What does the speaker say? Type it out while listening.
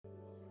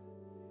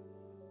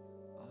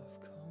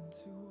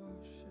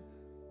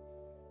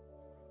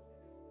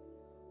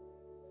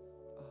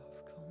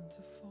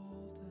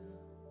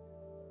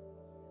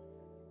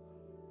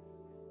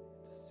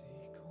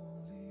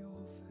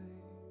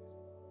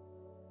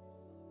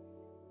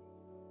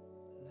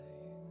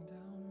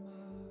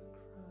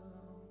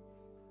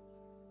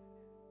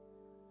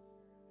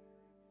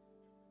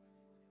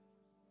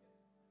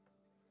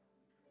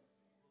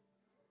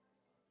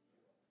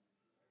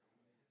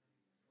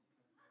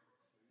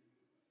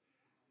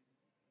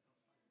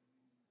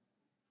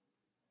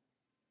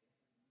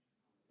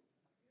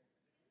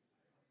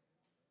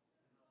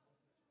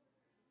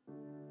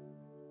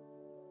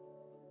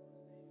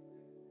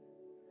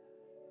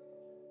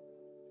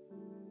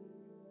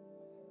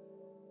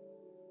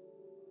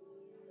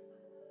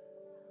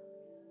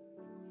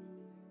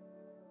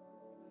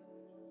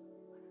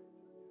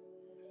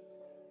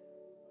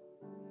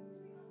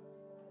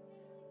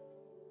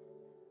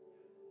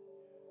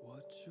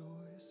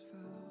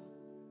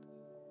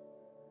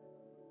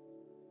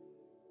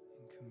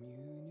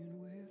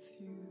communion with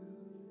you,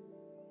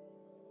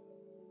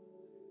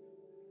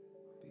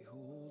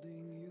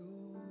 beholding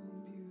your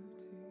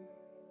beauty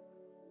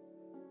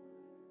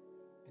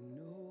and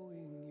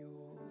knowing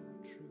your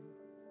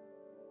truth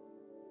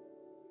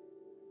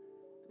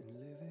and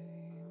living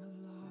a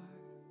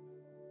life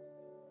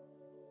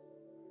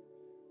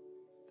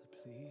that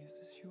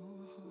pleases your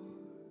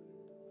heart,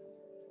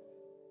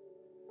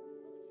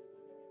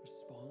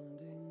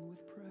 responding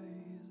with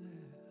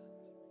praises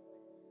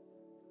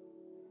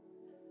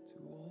to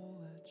all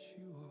that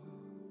you are,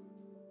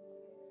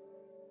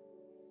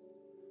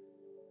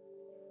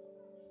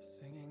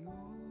 singing,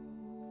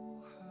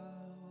 oh,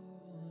 how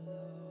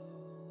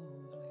lovely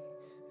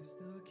is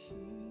the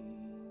King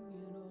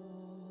in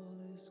all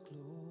his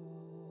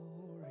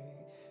glory,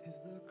 is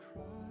the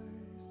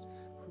Christ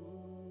who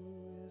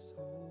is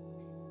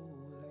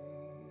holy,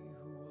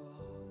 who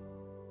was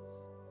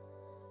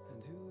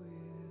and who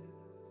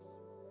is,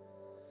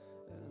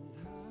 and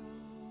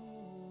how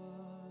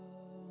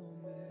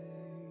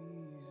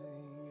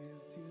amazing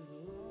is his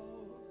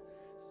love,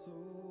 so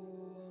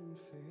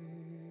unfailing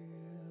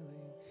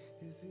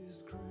is his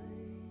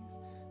grace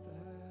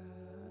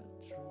that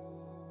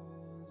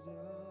draws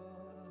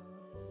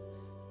us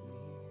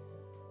near.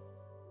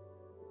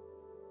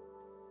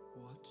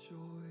 What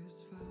joy is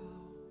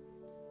found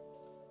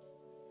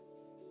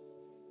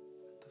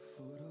at the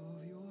foot of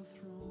your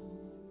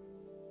throne,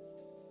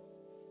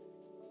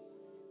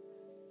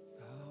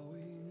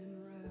 bowing in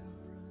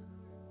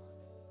reverence,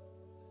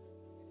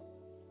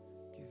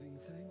 giving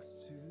thanks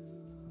to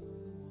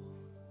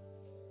one,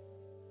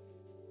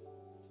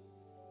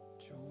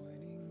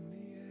 joining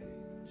the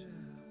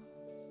angels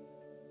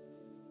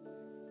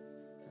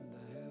and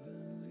the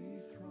heavenly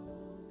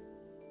throng,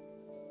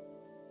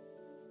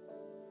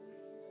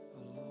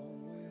 along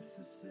with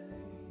the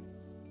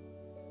saints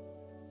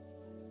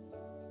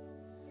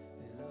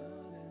in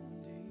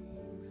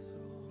unending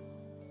song.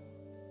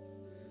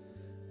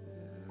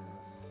 Yeah.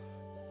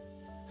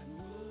 And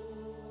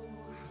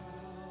oh,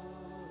 how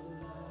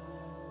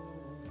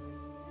lovely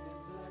is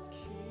the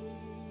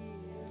King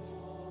in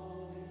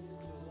all his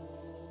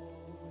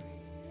glory,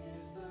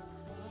 is the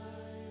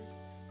Christ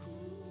who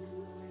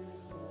is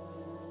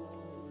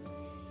holy,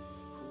 who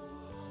was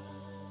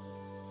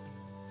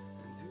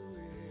and who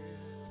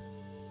is,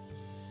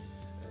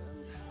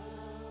 and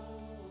how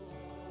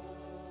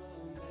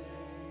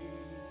amazing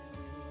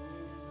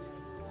is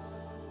his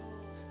love,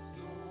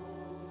 so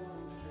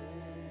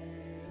unfailing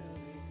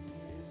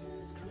is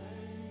his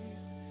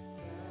grace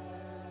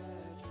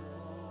that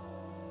draws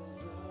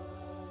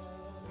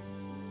us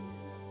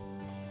near.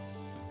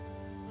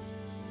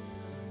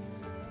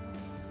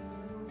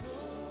 And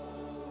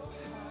oh,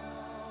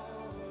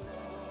 how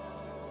lovely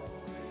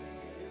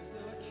is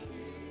the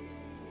King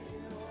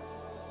in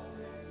all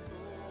his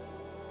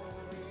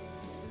glory,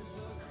 is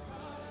the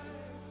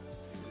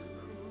Christ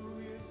who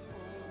is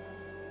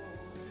holy,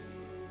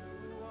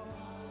 who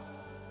was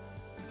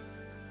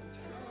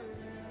and who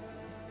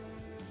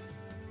is,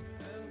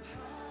 and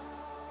how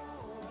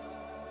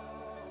amazing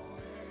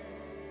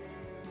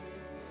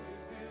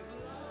is his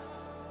love,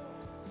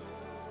 so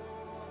unfailing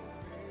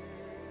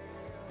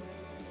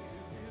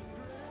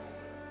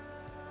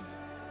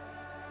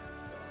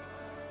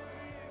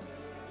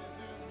is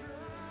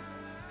his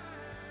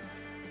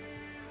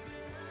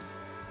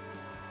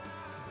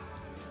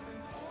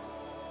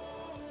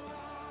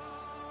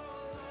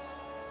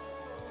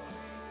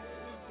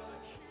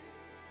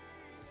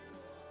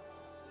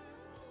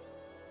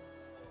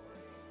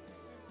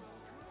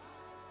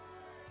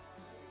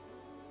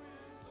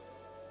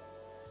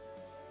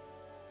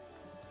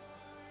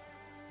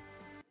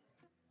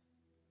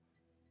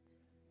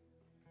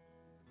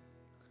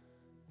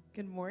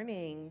Good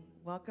morning.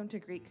 Welcome to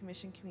Great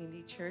Commission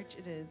Community Church.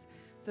 It is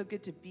so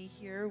good to be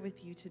here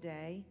with you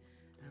today.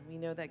 We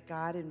know that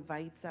God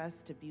invites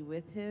us to be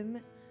with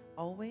him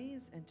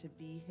always and to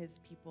be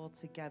his people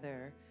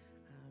together.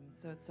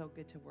 So it's so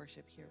good to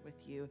worship here with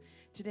you.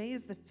 Today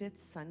is the 5th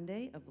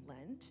Sunday of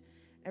Lent.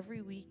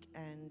 Every week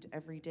and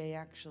every day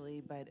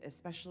actually, but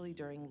especially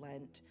during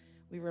Lent,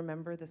 we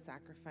remember the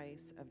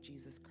sacrifice of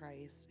Jesus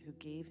Christ who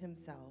gave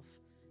himself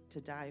to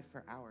die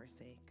for our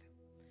sake.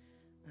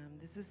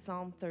 This is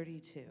Psalm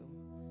 32.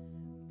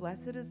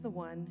 Blessed is the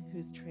one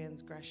whose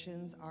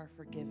transgressions are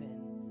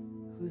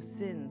forgiven, whose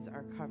sins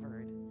are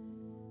covered.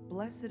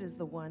 Blessed is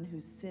the one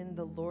whose sin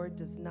the Lord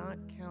does not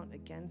count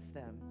against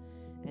them,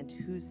 and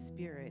whose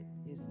spirit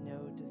is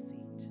no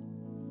deceit.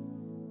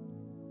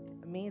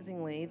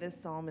 Amazingly, this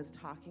psalm is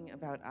talking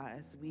about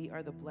us. We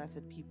are the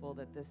blessed people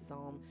that this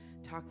psalm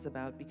talks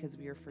about because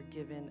we are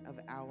forgiven of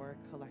our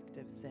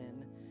collective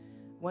sin.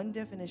 One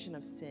definition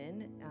of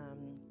sin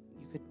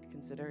you could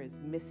consider is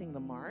missing the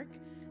mark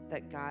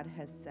that God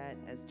has set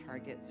as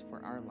targets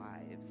for our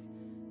lives.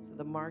 So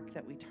the mark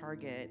that we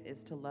target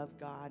is to love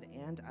God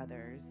and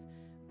others,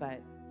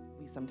 but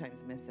we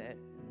sometimes miss it,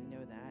 and we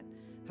know that.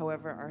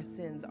 However, our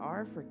sins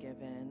are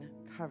forgiven,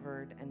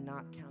 covered, and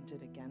not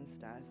counted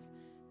against us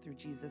through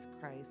Jesus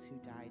Christ who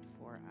died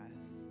for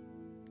us.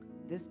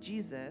 This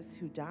Jesus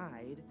who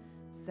died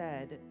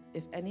said,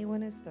 "If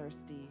anyone is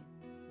thirsty,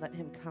 let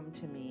him come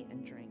to me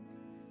and drink.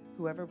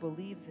 Whoever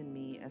believes in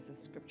me, as the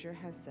scripture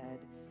has said,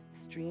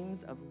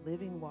 streams of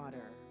living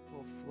water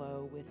will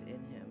flow within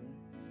him."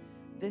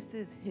 This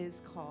is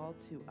his call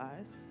to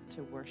us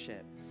to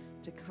worship,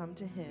 to come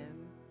to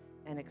him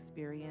and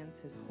experience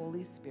his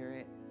Holy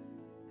Spirit,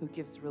 who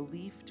gives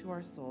relief to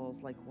our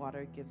souls like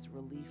water gives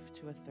relief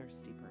to a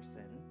thirsty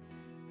person.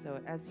 So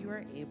as you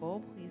are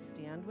able, please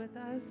stand with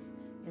us.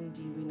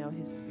 Indeed, we know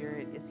his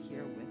Spirit is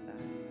here with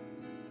us.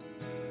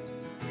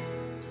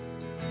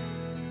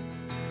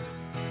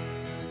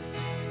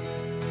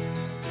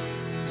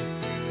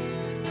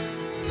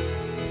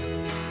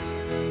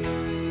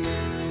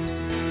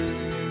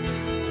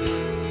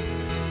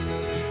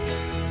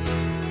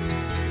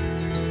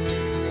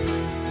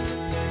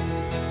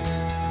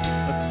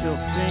 Let's still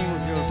sing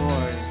with your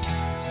glory.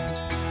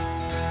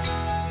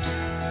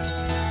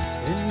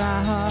 In my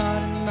heart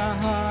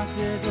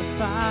there's a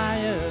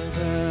fire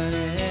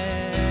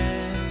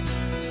burning,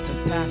 a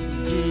passion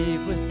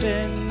deep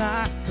within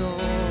my soul.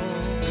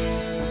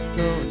 I'm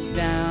slowing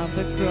down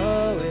but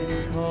growing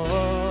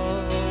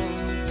cold,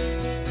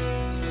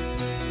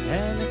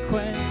 and the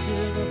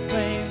quenchable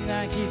flame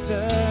that keeps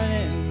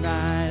burning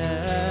brighter.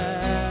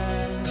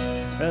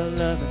 Our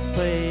love is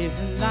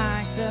blazing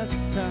like the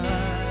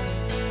sun,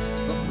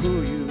 for who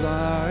you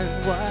are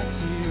and what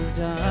you've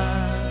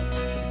done.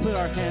 Let's put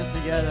our hands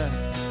together.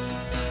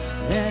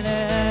 And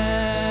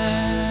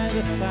as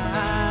the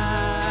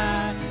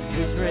fire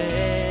is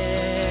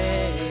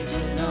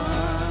raging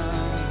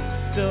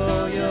on,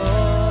 so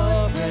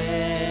your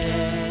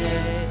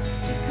praise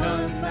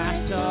becomes my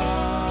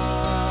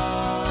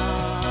song.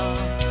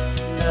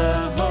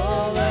 The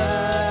whole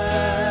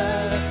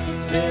earth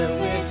is filled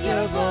with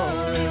your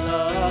glory,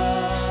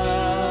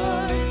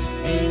 Lord.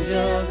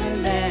 Angels and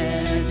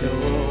men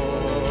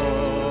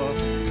adore.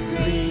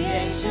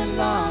 Creation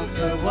longs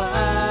for what?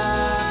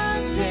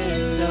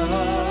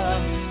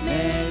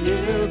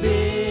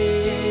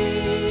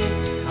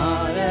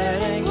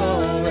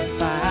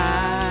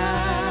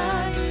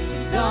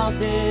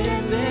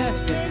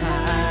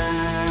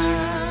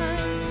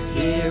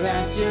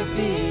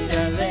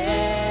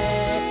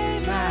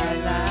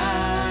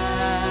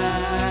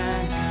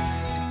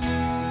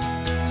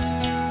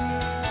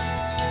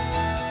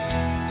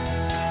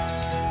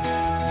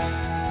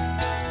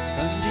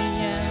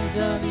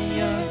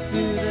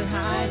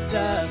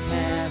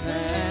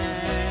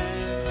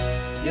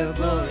 Your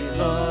glory,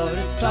 Lord,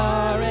 is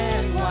far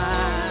and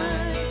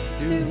wide.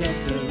 Through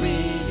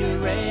history, you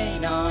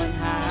reign on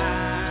high.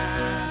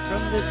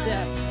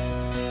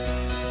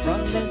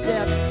 From the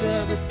depths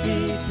of the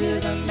sea to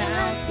the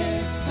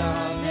mountain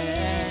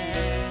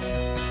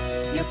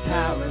summit. Your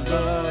power,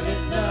 Lord,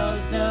 it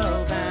knows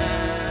no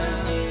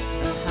bounds.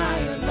 No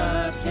higher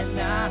love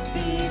cannot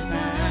be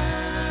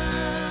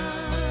found.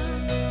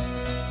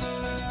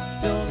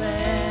 So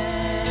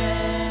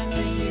then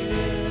to you,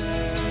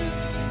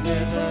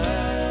 never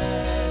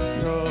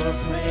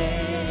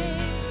proclaim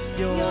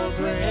your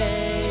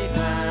great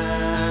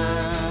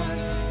power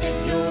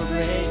and your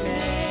great name.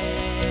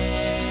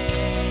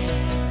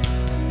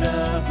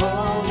 The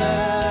whole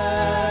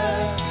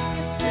earth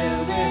is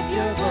filled with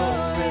your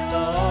glory,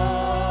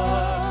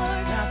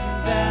 Lord.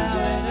 Mountains bow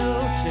and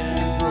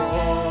oceans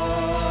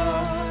roar.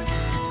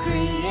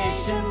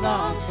 Creation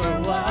longs for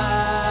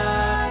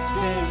what's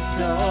in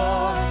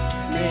store.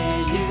 May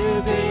you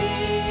be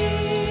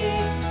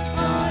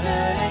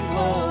honored and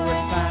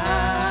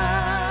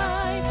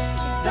glorified,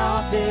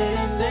 exalted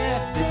and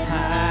lifted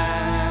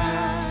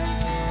high.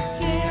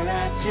 Here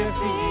at your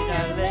feet I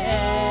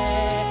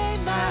lay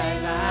my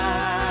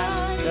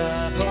life. The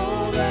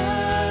whole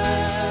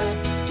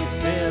earth is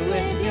filled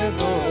with your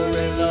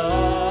glory,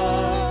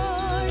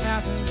 Lord.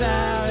 Mountains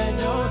bow and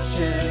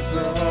oceans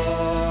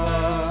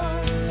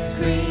roar.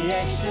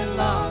 Creation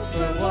longs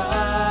for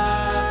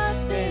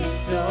what's in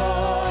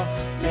store.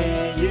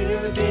 May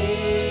you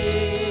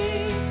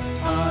be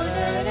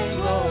honored and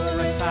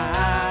glorified,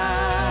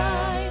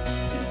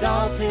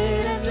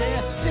 exalted and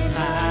lifted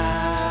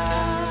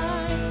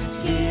high.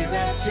 Here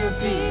at your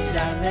feet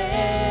I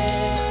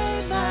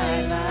lay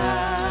my life.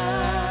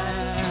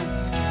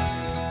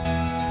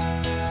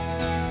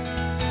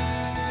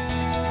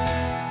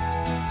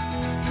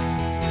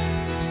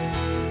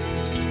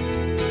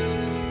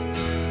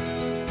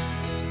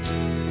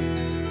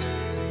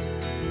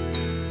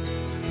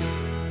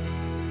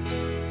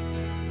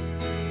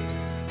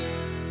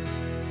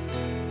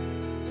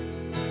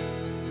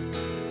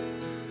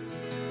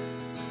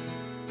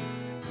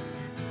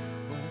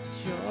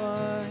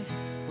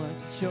 What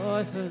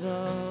joy for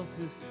those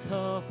whose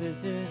hope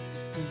is in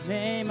the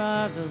name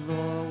of the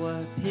Lord.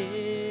 What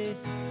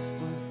peace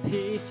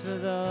for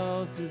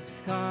those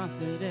whose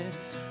confidence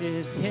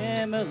is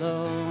Him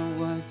alone.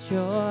 What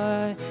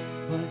joy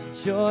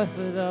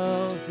for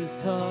those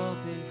whose hope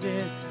is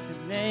in the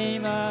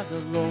name of the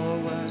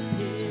Lord. What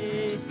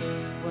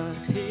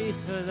peace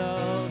for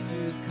those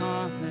whose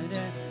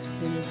confidence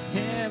is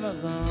Him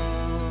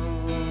alone.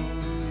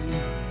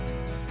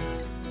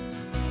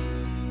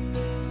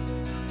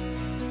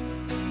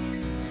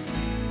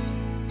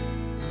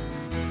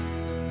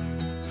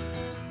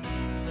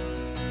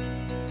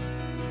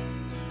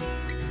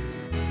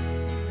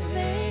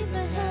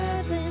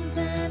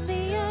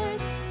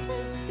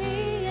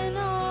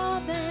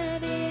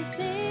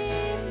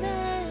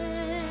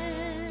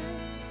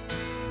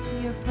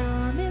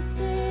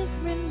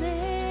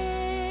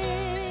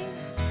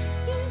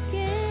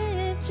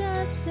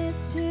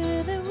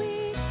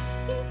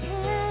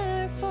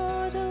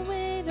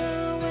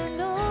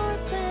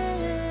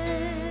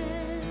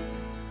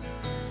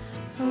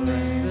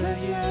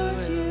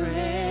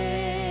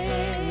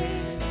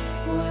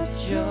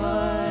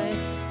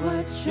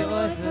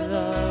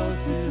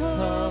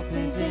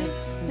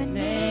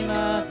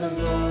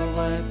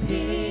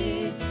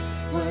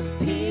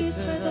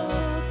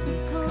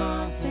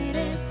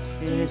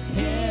 is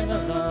Him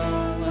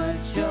alone. What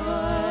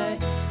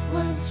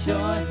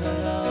joy for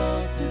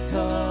those whose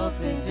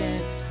hope is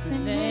in the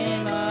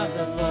name of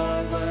the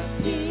Lord. What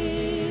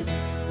peace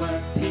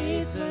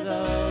for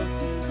those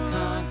whose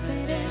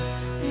confidence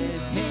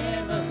is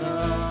Him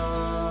alone.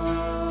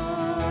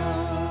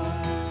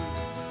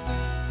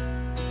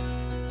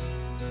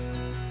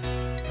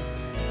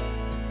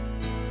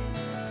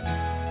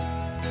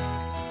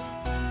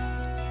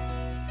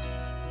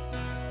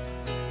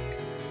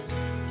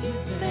 You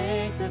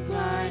make the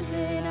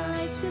blinded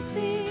eyes to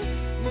see.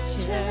 You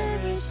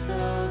cherish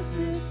those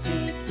who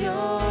seek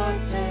your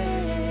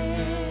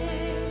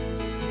face.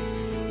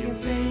 Your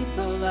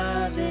faithful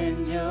love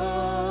endures.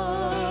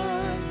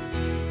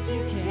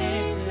 You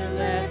came to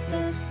let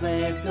the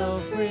slave go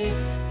free.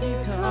 You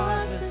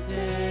cause the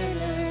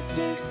sinner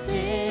to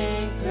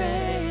sing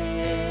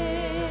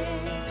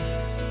praise.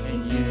 In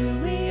you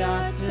we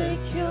are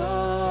secure.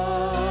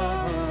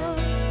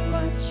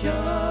 What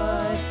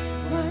joy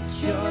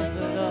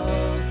for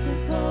those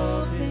whose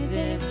hope is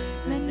in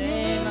the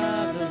name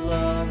of the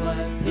Lord.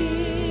 What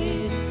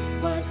peace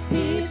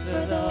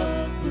for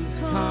those whose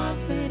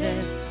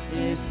confidence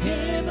is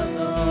Him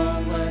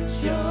alone. What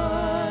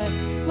joy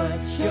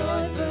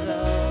for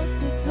those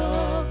whose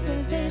hope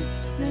is in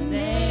the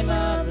name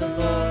of the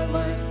Lord.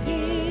 What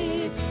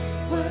peace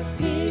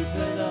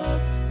for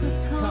those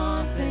whose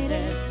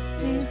confidence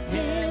is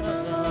Him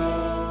alone.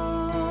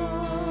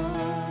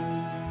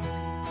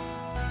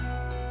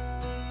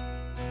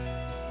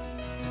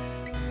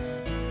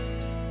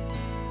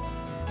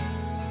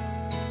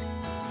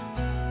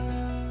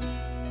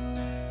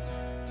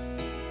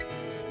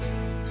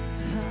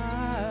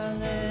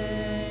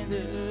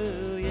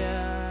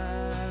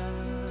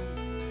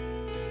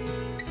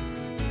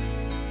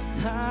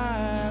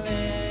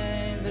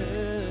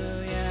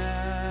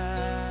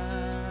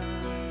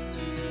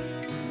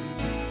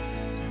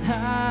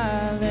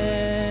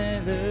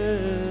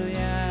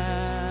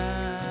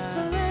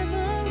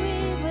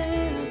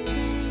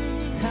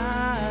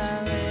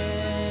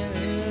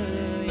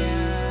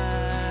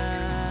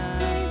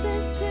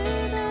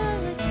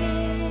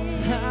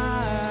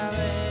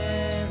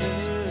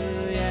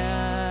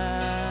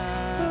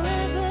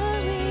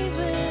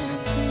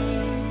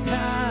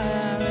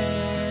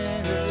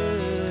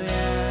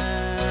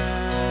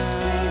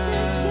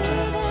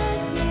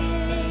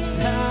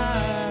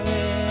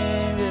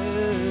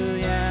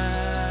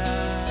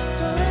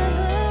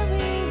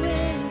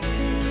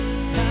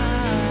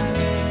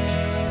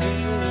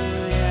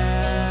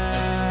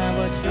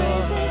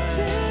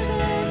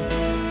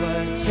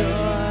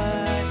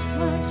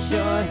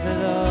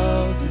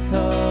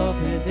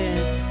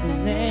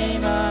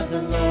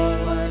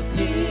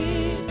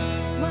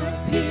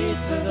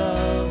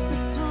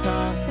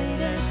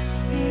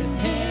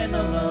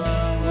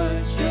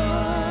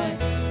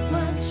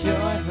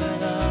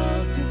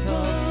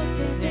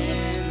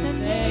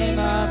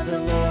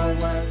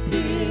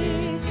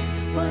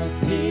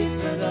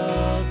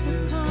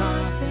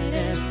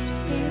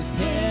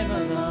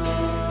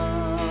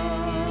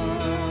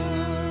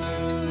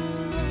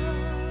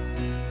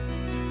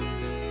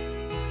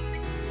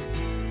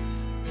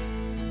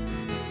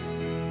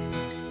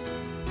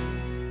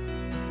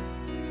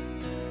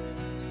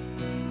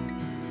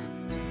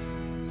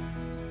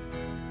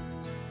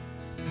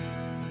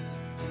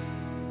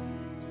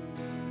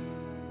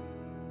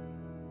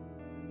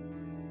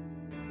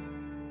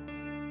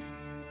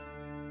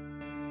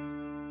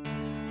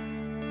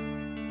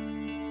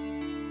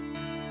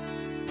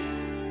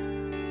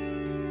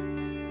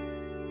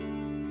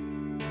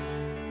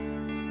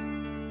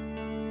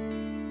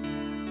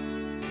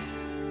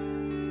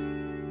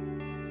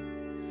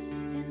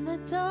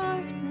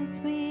 Darkness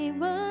we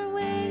were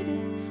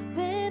waiting,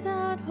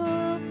 without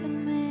hope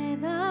and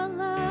without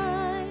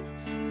light,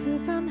 till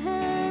from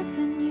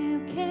heaven you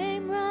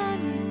came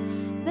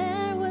running.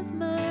 There was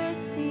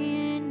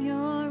mercy in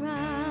your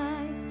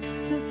eyes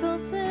to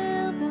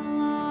fulfill the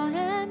law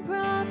and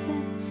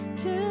prophets.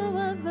 To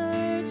a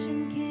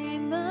virgin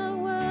came the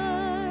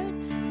word,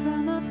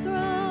 from a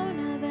throne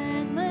of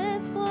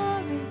endless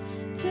glory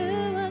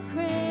to a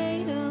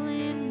cradle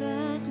in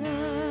the dirt.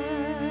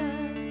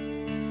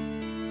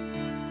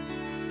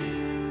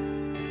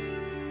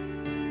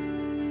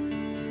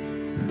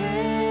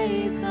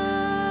 Praise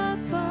the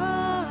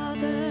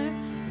Father,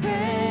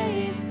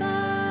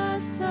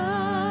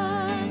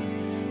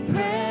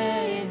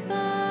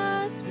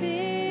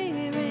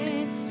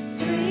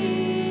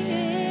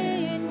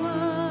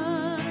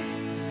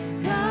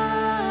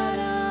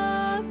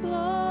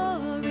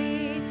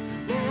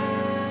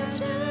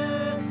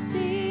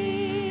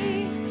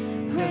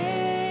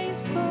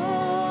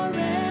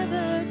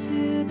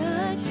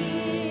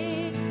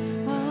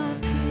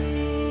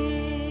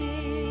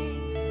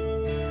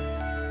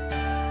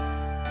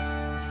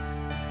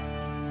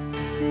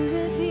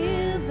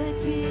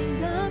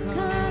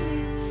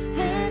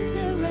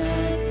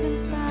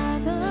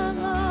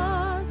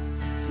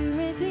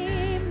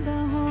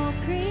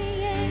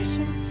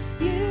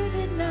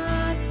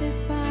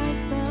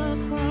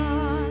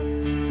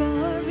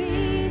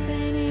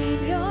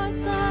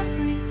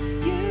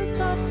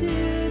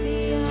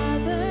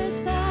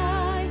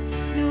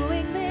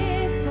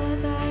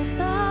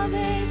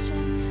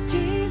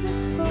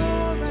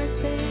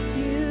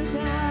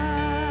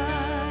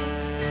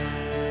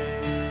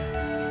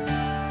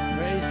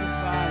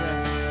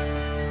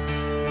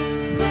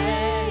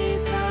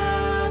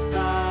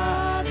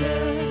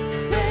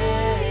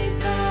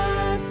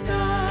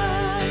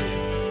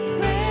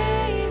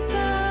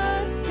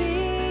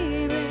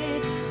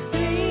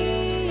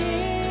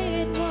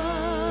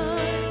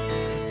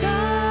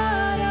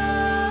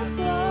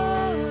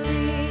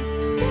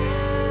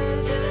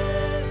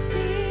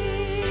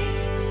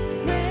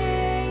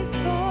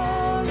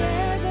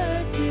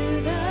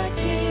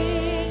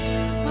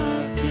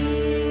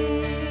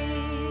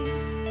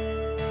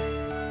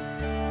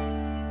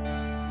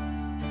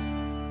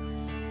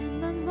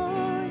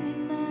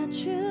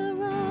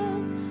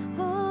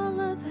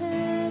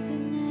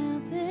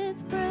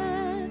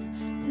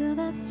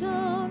 that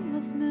stone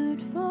was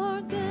moved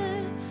for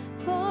good,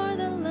 for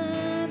the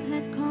Lamb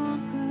had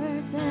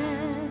conquered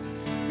death,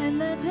 and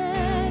the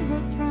dead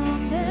rose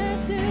from their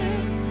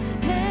tombs,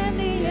 and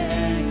the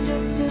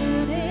angels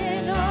stood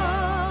in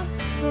awe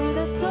for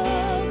the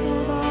souls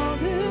of all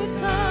who'd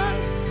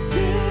come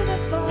to the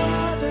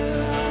Father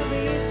are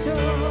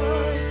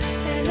restored,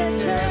 and the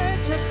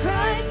Church of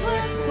Christ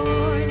was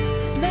born.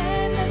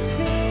 Then the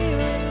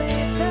Spirit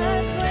lit the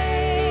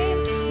flame.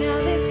 Now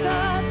this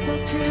gospel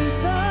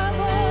truth of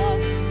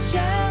old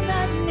shall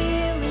not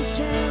kneel and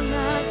shall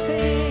not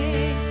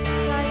fade.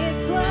 By His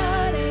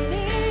blood and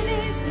in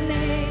His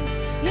name,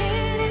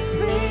 in His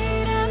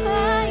freedom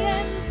I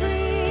am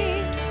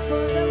free.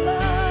 For the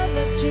love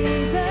of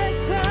Jesus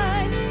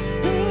Christ,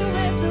 who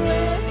has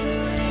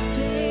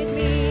resurrected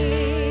me.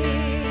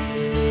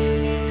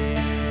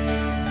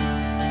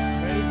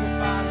 Praise the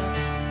Father.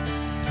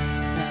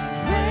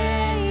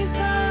 Praise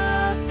the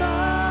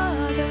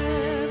Father,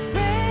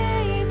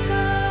 praise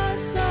the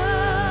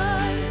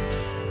Son,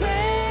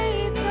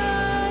 praise the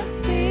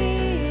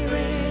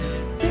Spirit,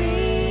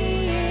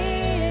 three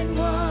in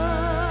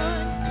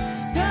one.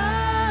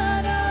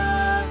 God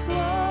of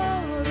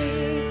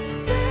glory,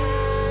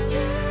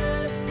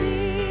 majesty,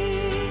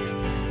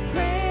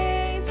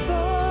 praise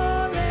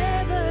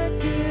forever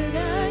to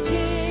the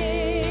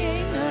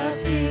King of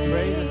Kings.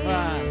 Praise the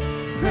Father.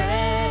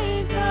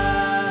 Praise the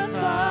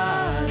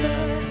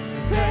Father,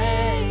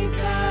 praise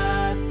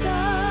the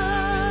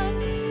Son,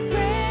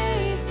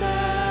 praise the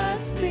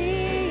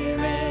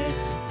Spirit,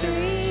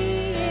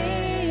 three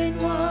in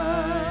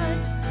one.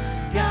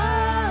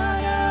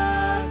 God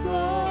of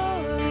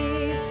glory,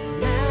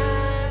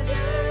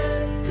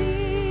 majesty,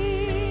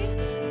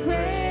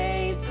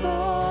 praise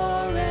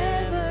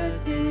forever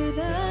to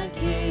the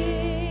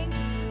King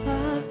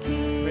of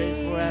Kings.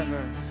 Praise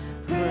forever.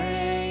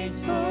 Praise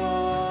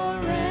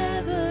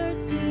forever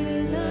to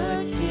the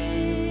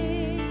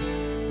King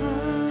of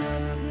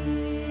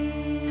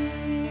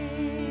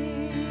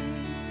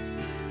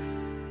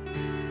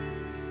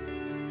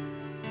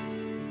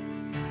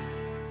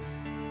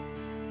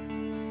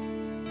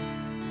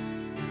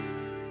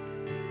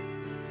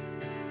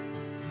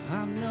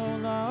I'm no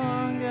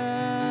longer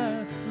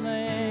a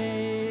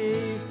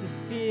slave to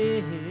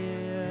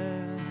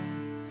fear.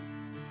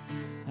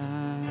 I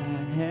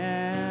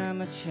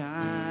am a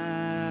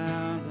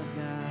child of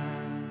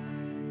God.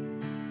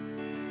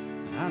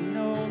 I'm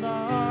no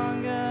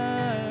longer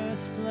a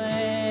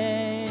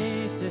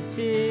slave to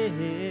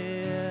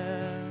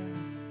fear.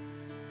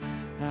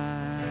 I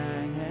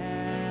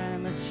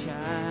am a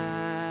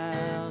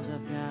child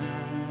of God.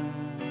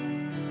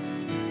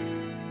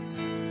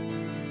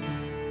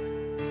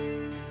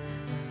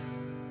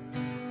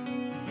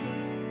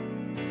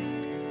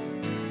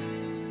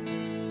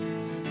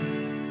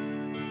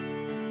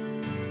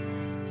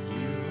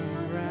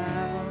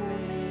 Unravel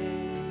me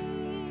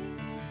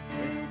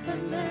with the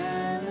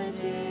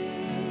melody.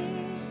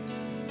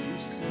 You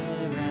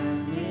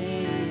surround me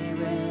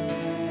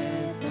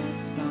With the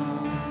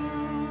song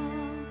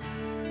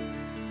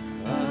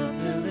of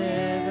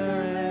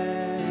deliverance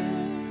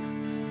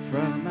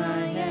from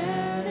my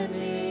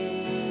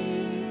enemies,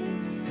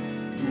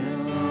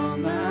 till all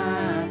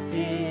my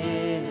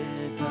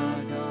fears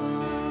are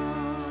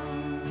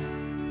gone.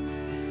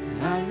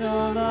 I'm no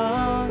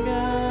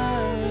longer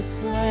a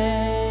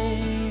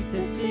slave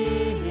to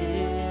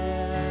fear.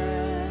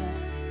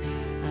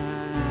 I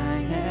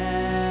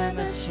am a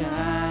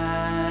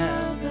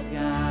child of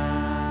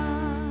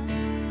God.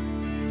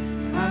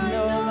 I'm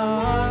no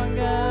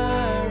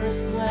longer a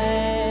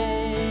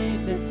slave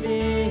to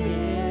fear.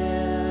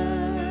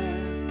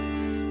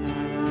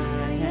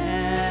 I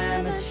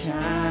am a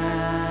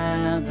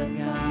child of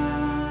God.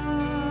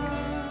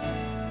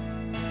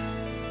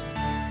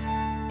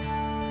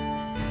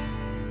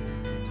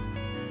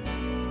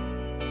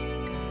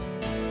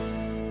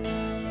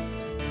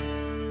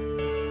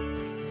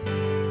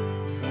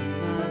 From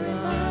my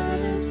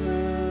mother's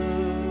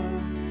womb,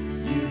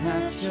 you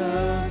have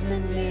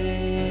chosen me.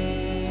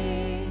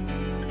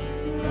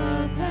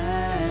 Love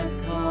has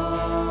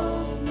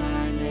called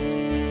my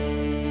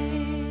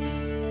name.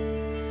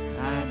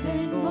 I've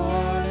been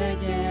born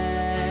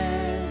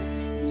again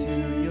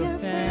to your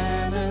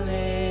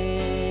family.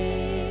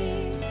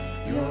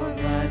 Your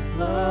blood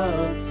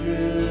flows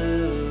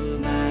through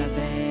my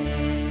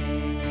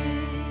veins.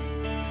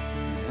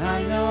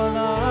 I'm no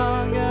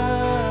longer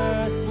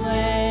a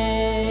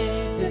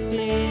slave to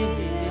fear.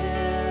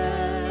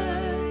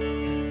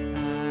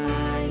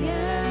 I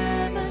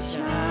am a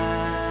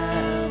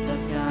child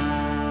of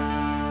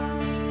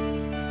God.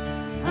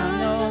 I'm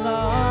no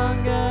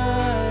longer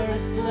a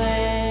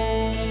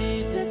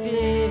slave to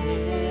fear.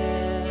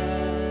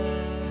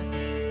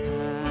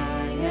 I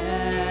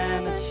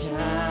am a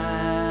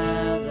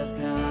child of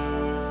God.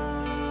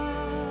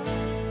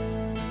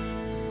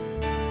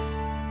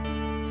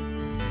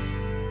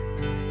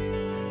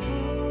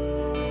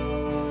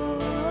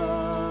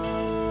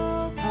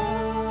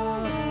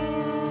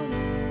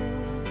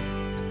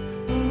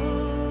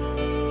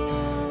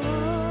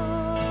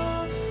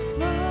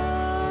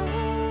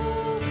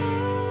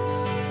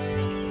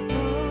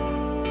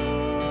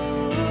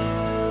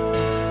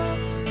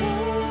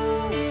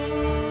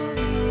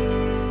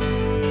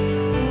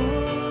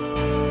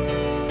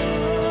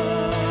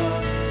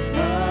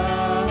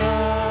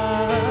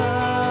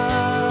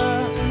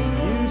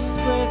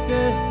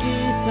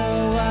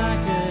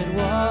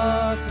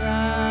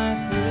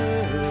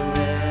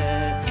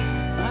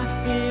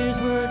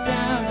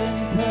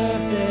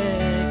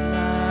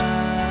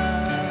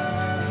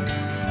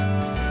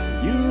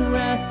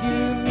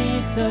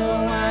 so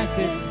I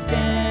could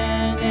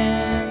stand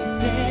and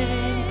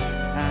sing.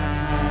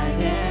 I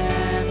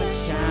am a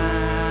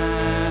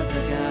child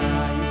of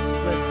God. You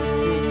split the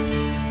sea.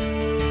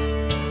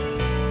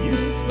 You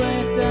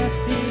split the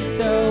sea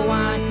so I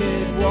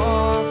could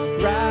walk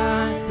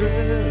right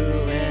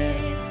through it.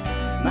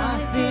 My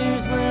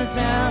fears were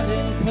drowned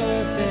in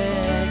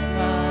perfect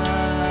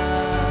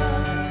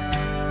love.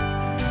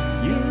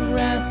 You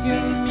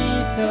rescued me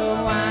so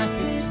I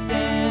could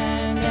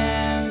stand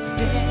and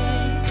sing.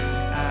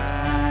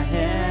 I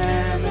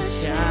am a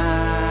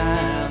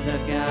child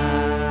of God.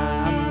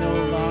 I'm no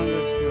longer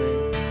a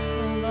slave,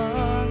 no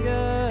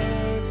longer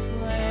a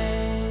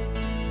slave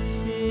to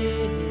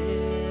fear.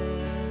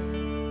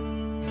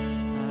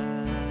 I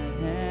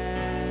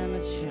am a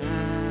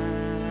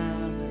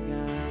child of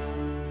God.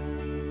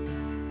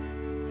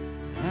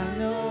 I'm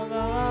no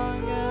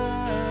longer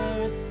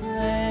a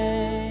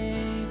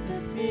slave to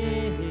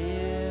fear.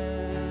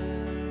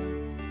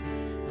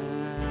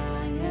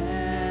 I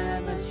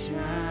am a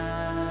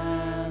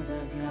child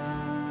of God.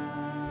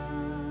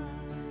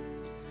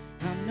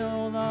 I'm no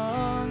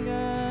longer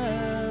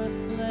a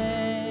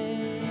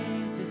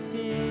slave to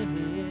fear.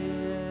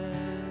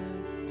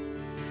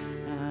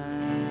 I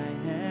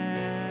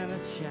am a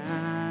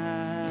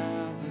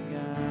child of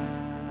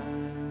God.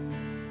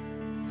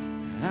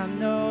 I'm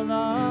no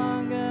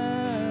longer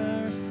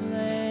a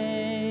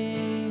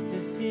slave to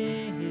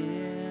fear.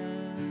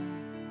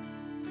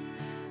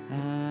 I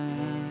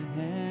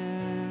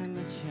am a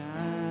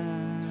child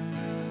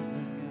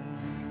of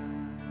God.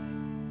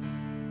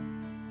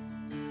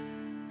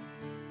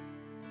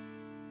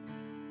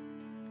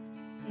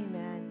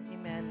 Amen.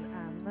 Amen.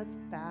 Let's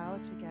bow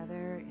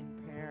together in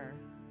prayer.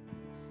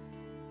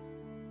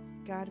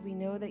 God, we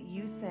know that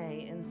you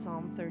say in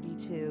Psalm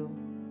 32,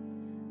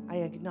 I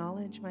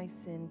acknowledge my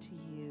sin to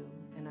you,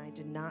 and I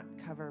did not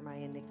cover my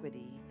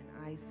iniquity. And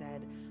I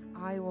said,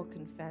 I will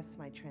confess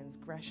my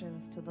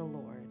transgressions to the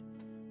Lord,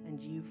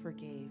 and you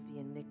forgave the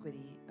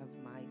iniquity of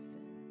my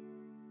sin.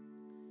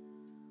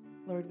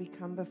 Lord, we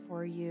come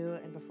before you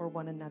and before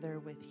one another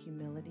with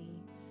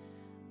humility,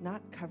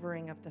 not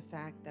covering up the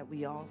fact that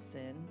we all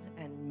sin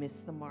and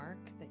miss the mark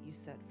that you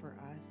set for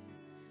us.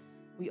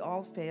 We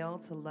all fail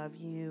to love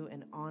you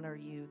and honor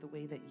you the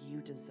way that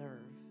you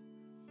deserve.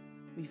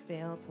 We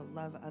fail to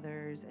love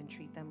others and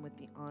treat them with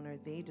the honor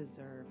they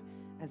deserve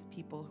as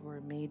people who are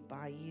made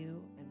by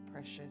you and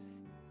precious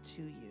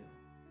to you.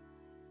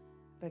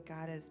 But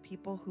God, as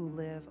people who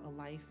live a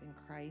life in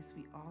Christ,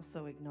 we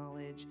also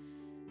acknowledge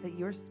that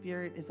your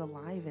Spirit is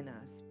alive in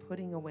us,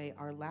 putting away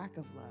our lack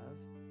of love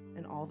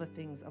and all the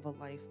things of a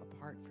life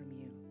apart from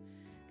you.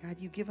 God,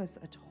 you give us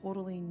a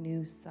totally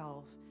new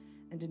self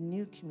and a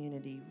new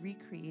community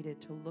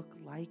recreated to look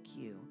like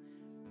you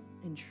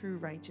in true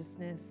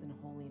righteousness and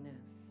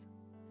holiness.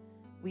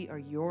 We are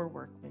your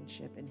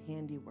workmanship and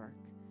handiwork,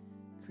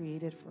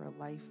 created for a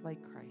life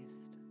like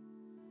Christ.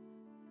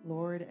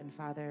 Lord and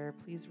Father,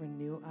 please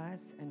renew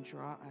us and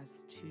draw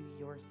us to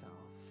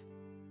yourself.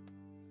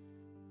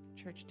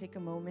 Church, take a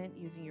moment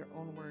using your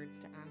own words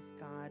to ask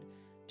God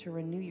to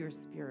renew your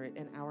spirit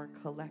and our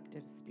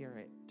collective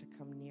spirit to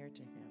come near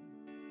to him.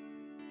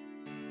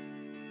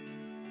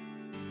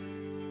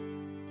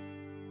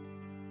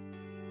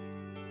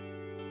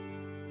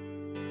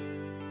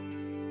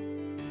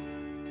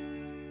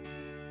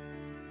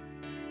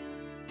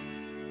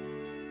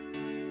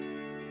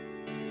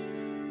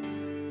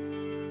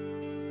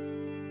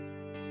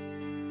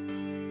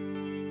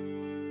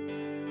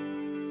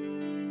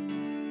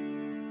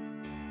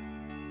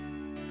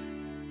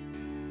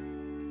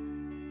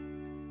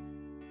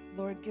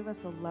 Lord, give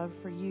us a love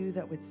for you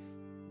that would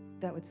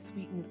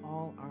sweeten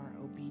all our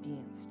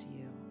obedience to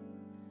you.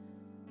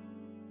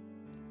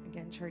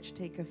 Again, church,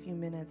 take a few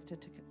minutes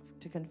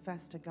to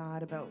confess to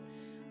God about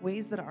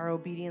ways that our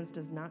obedience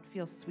does not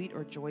feel sweet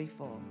or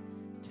joyful,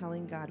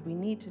 telling God we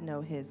need to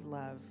know his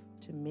love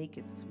to make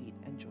it sweet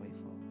and joyful.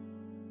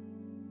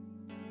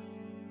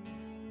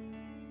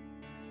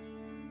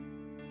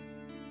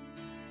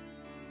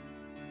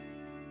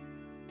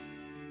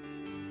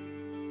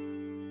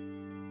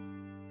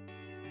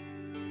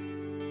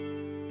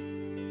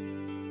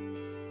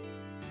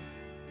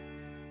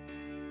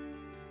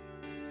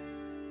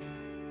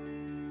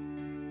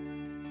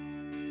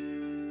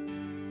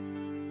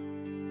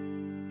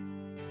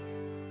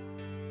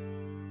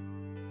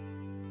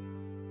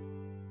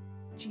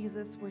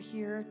 Jesus, we're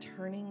here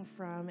turning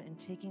from and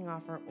taking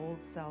off our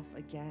old self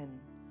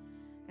again.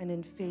 And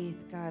in faith,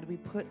 God, we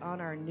put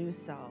on our new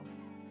self,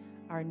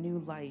 our new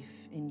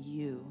life in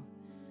you.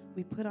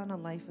 We put on a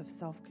life of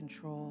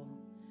self-control.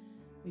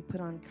 We put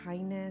on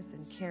kindness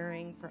and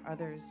caring for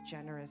others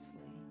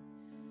generously.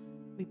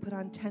 We put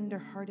on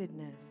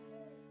tender-heartedness,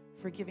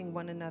 forgiving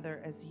one another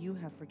as you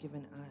have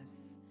forgiven us.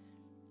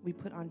 We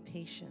put on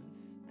patience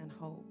and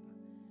hope.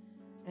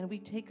 And we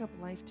take up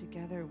life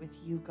together with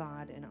you,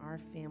 God, and our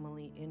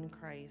family in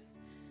Christ,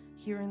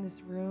 here in this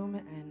room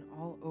and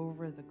all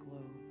over the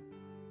globe.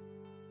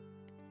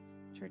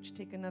 Church,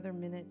 take another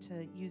minute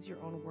to use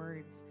your own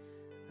words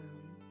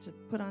to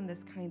put on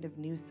this kind of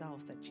new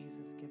self that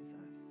Jesus gives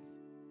us.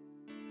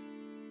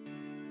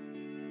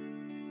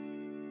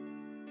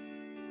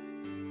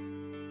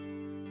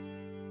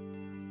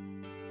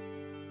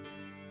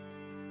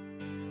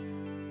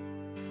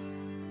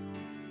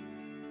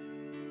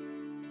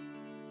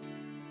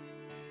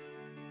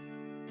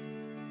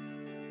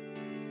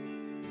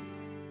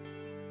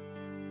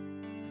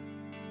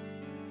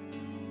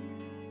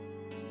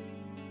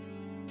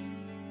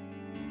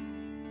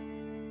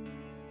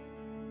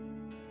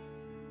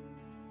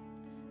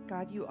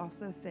 God, you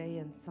also say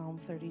in Psalm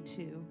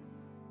 32,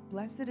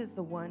 "Blessed is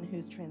the one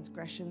whose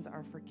transgressions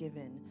are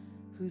forgiven,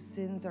 whose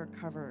sins are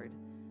covered.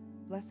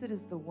 Blessed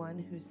is the one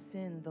whose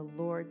sin the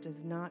Lord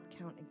does not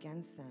count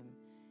against them,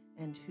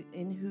 and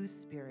in whose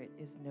spirit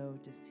is no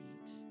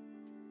deceit."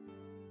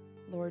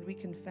 Lord, we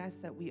confess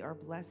that we are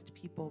blessed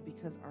people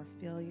because our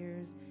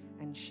failures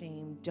and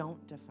shame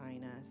don't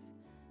define us,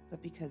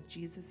 but because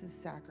Jesus'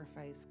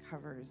 sacrifice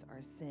covers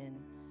our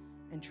sin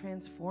and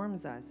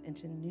transforms us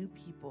into new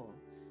people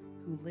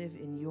who live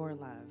in your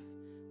love.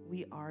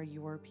 We are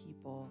your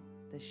people,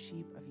 the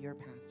sheep of your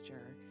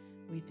pasture.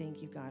 We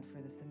thank you, God,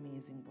 for this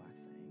amazing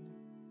blessing.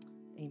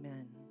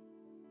 Amen.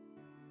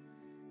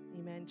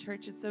 Amen.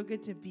 Church, it's so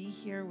good to be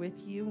here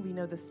with you. We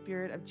know the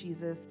Spirit of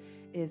Jesus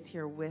is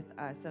here with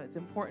us. So it's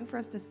important for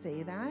us to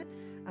say that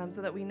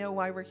so that we know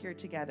why we're here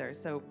together.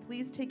 So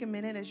please take a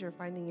minute as you're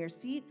finding your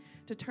seat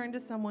to turn to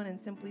someone and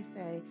simply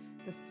say,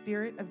 "The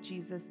Spirit of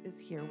Jesus is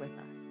here with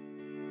us."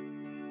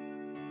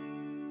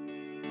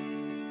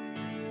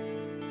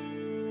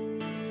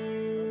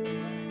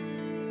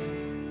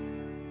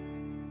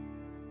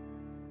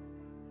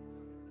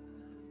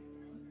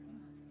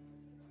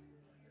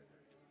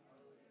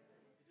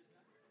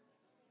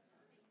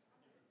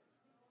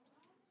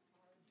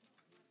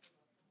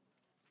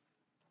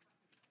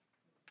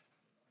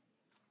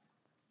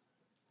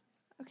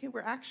 Okay,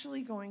 we're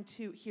actually going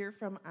to hear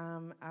from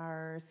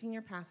our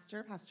senior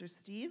pastor, Pastor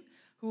Steve,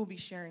 who will be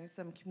sharing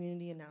some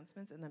community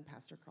announcements, and then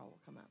Pastor Carl will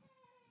come up.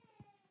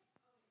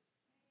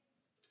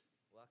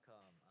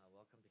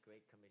 Welcome to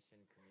Great Commission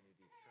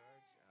Community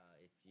Church.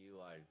 If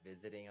you are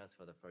visiting us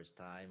for the first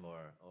time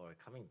or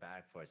coming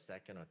back for a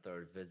second or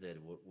third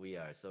visit, we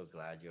are so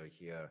glad you're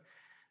here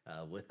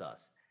with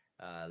us.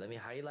 Let me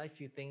highlight a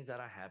few things that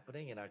are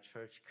happening in our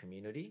church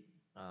community.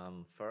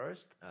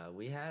 First,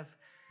 we have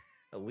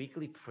a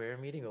weekly prayer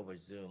meeting over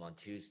Zoom on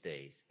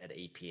Tuesdays at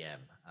 8 p.m.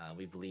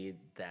 We believe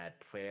that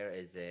prayer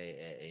is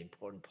an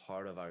important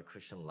part of our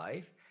Christian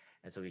life.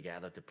 And so we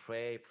gather to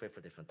pray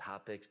for different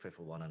topics, pray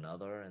for one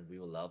another, and we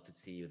would love to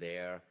see you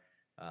there.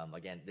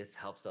 Again, this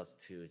helps us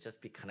to just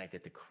be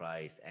connected to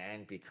Christ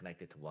and be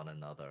connected to one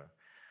another.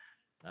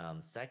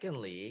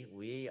 Secondly,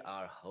 we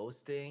are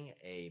hosting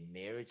a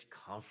marriage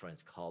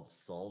conference called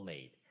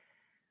Soulmate.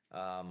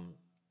 Um,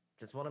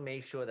 just want to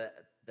make sure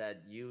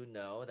that you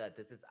know that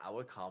this is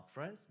our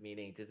conference,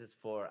 meaning this is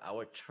for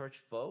our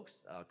church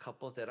folks,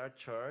 couples at our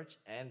church,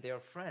 and their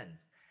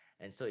friends.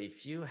 And so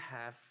if you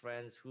have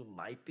friends who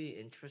might be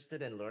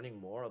interested in learning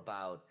more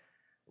about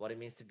what it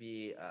means to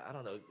be, I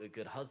don't know, a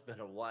good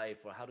husband or wife,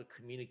 or how to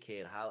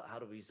communicate, how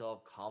to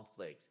resolve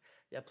conflicts,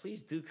 yeah,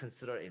 please do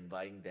consider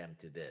inviting them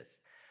to this.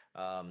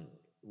 Um,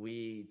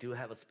 we do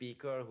have a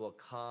speaker who will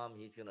come.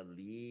 He's going to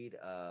lead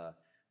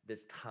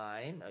this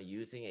time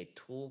using a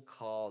tool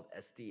called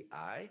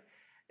SDI.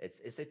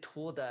 It's a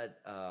tool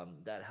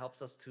that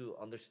helps us to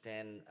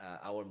understand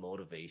our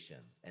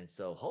motivations. And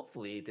so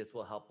hopefully this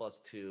will help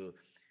us to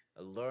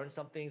learn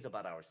some things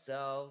about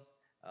ourselves,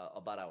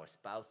 about our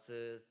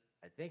spouses.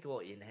 I think it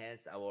will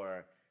enhance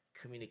our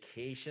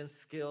communication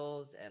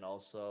skills and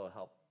also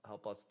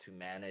help us to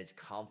manage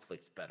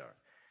conflicts better.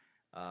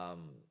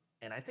 Um,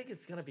 and I think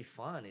it's gonna be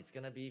fun. It's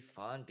gonna be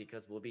fun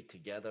because we'll be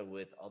together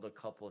with other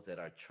couples at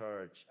our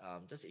church,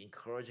 just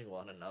encouraging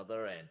one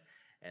another,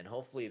 and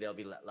hopefully there'll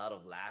be a lot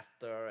of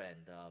laughter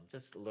and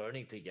just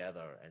learning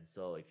together. And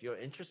so if you're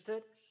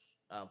interested,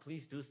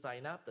 please do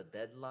sign up. The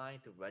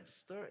deadline to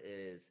register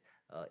is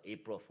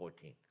April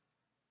 14th.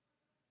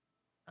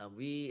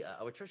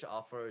 Our church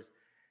offers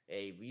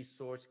a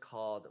resource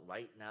called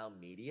Right Now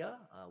Media.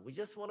 We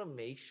just want to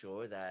make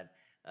sure that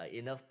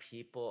enough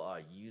people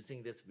are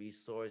using this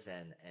resource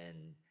and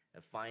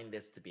find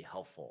this to be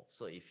helpful.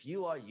 So if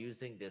you are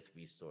using this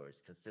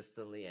resource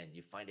consistently and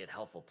you find it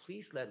helpful,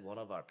 please let one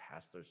of our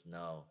pastors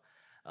know.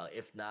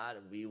 If not,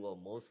 we will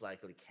most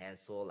likely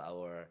cancel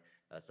our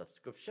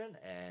subscription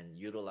and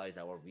utilize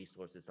our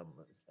resources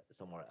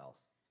somewhere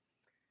else.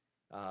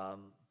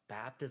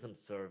 Baptism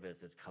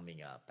service is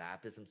coming up.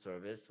 Baptism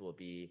service will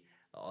be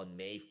on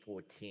May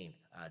 14th.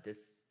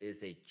 This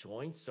is a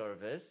joint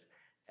service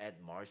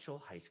at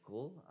Marshall High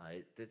School.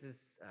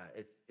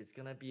 It's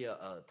gonna be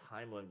a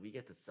time when we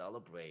get to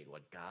celebrate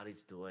what God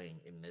is doing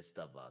in midst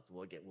of us.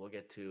 We'll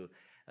get to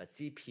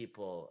see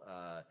people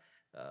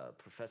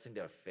professing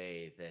their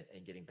faith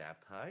and getting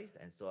baptized.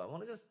 And so I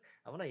want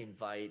to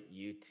invite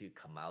you to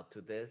come out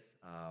to this.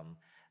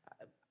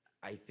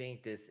 I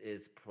think this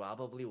is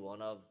probably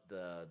one of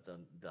the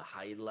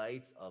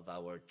highlights of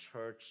our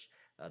church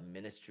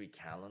ministry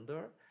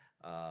calendar.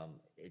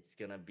 It's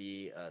gonna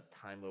be a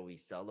time where we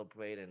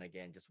celebrate and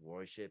again just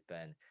worship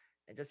and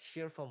just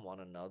hear from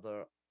one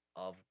another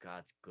of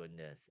God's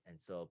goodness. And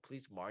so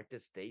please mark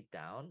this date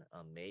down,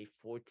 May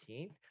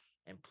 14th.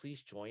 And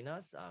please join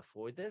us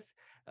for this.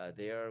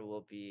 There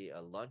will be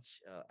a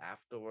lunch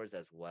afterwards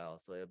as well.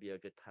 So it'll be a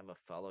good time of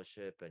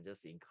fellowship and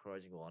just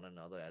encouraging one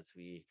another as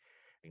we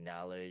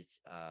acknowledge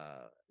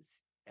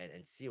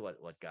and see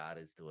what God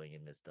is doing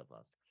in midst of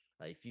us.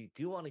 If you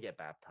do want to get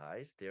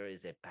baptized, there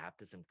is a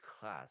baptism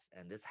class,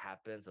 and this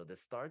happens or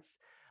this starts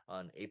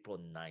on April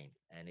 9th,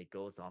 and it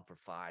goes on for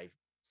 5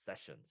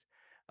 sessions.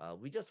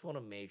 We just want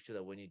to make sure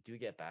that when you do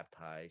get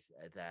baptized,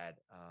 that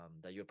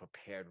you're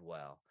prepared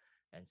well.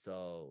 And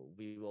so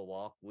we will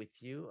walk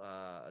with you,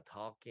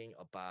 talking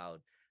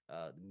about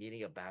the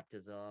meaning of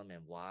baptism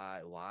and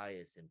why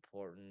it's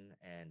important,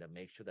 and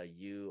make sure that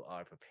you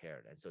are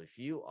prepared. And so if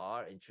you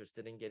are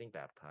interested in getting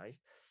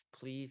baptized,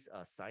 please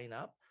sign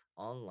up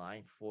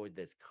online for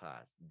this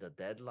class. The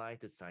deadline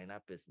to sign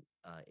up is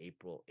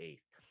April 8th.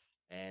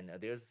 And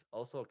there's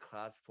also a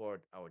class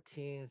for our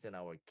teens and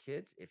our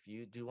kids. If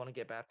you do want to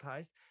get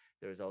baptized,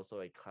 there's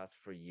also a class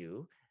for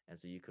you. And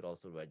so you could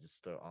also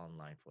register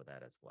online for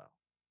that as well.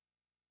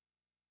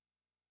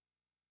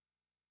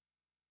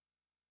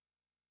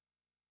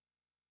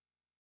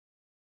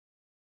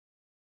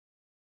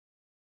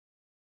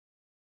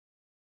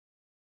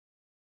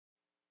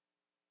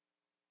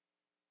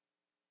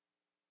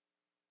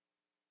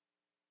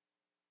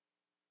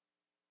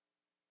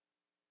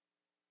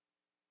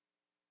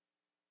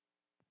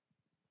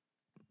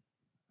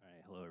 All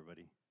right, hello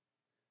everybody.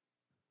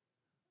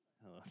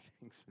 Hello,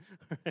 thanks.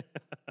 It's like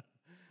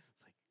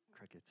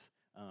crickets.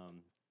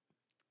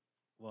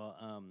 Well,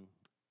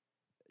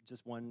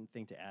 just one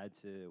thing to add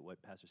to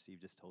what Pastor Steve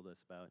just told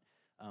us about.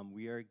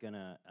 We are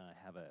gonna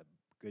have a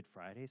Good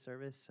Friday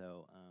service.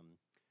 So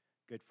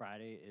Good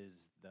Friday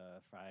is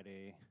the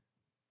Friday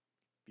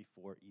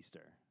before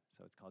Easter.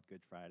 So it's called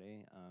Good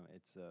Friday.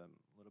 It's a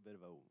little bit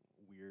of a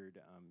weird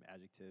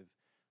adjective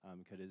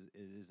because it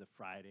is a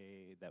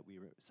Friday that we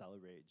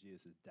celebrate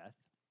Jesus' death.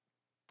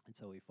 And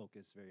so we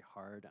focus very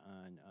hard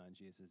on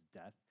Jesus'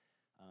 death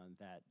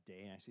that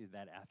day, actually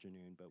that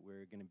afternoon. But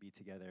we're going to be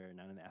together,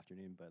 not in the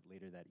afternoon, but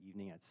later that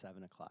evening at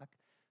 7 o'clock.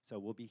 So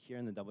we'll be here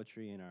in the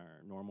DoubleTree in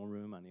our normal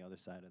room on the other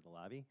side of the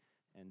lobby.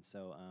 And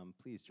so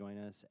please join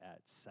us at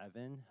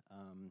 7.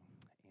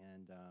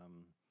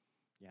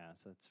 Yeah,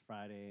 so it's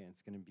Friday, and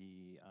it's going to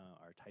be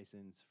our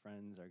Tyson's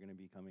friends are going to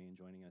be coming and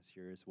joining us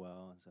here as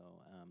well. So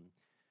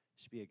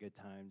it should be a good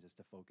time just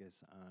to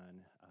focus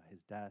on his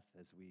death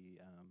as we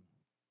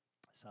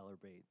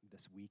celebrate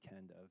this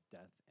weekend of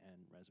death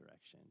and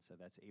resurrection. So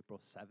that's April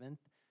 7th,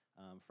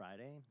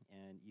 Friday,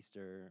 and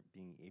Easter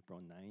being April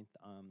 9th.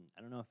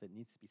 I don't know if it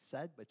needs to be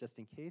said, but just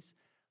in case,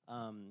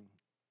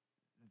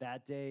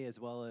 that day as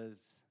well as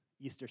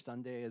Easter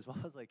Sunday, as well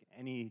as like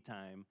any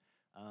time,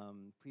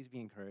 please be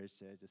encouraged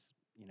to just,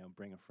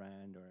 bring a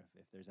friend, or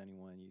if there's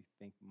anyone you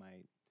think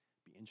might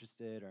be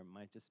interested or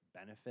might just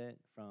benefit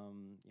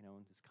from,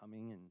 just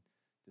coming and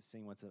just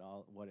seeing what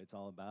it's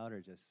all about, or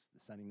just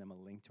sending them a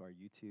link to our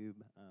YouTube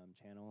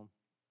channel,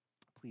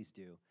 please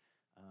do.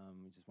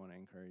 We just want to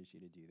encourage you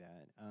to do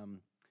that.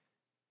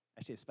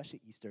 Actually,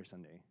 especially Easter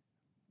Sunday,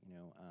 so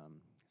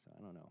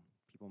I don't know.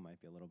 People might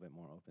be a little bit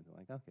more open to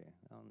like, okay,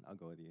 I'll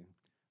go with you.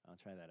 I'll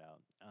try that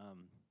out.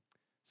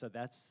 So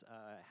that's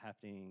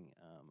happening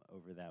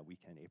over that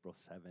weekend, April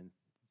 7th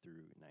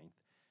through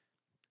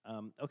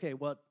 9th. Okay,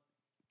 well,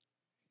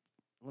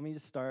 let me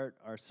just start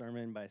our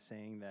sermon by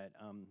saying that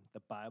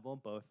the Bible,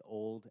 both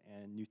Old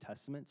and New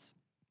Testaments,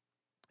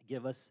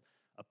 give us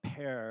a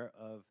pair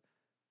of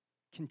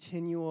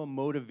continual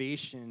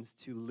motivations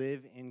to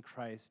live in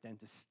Christ and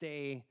to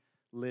stay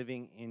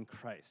living in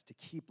Christ, to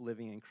keep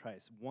living in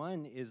Christ.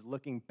 One is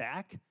looking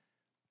back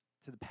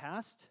to the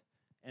past,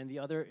 and the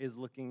other is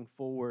looking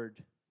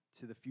forward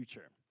to the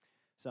future.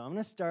 So I'm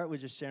going to start with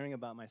just sharing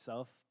about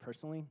myself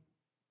personally,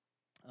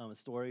 a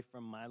story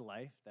from my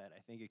life that I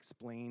think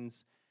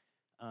explains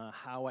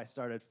how I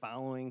started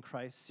following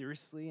Christ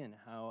seriously and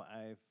how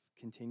I've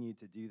continued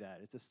to do that.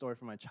 It's a story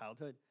from my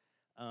childhood.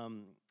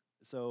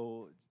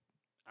 So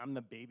I'm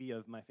the baby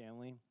of my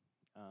family.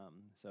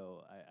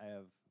 So I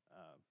have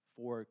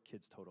 4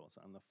 kids total, so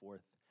I'm the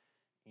 4th.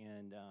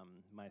 And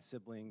my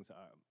siblings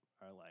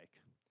are like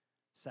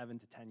 7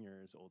 to 10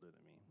 years older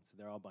than me. So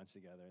they're all bunched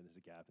together. There's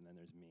a gap, and then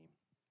there's me.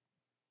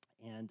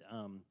 And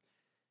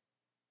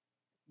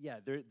yeah,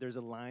 there's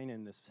a line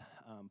in this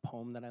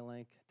poem that I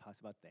like. It talks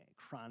about the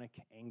chronic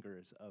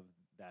angers of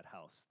that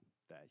house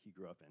that he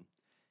grew up in.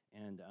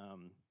 And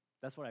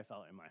that's what I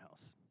felt in my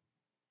house.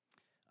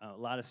 A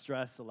lot of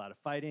stress, a lot of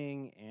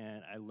fighting,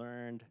 and I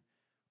learned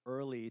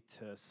early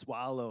to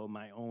swallow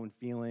my own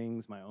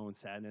feelings, my own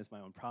sadness,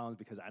 my own problems,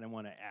 because I didn't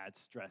want to add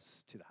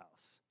stress to the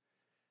house.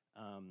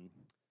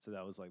 So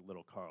that was like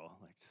little Carl,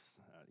 like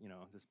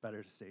just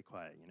better to stay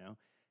quiet,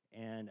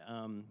 And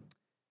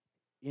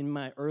in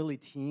my early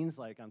teens,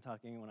 like I'm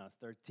talking when I was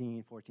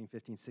 13, 14,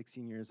 15,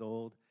 16 years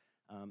old,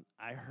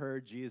 I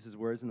heard Jesus'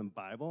 words in the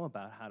Bible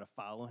about how to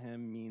follow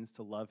him means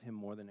to love him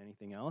more than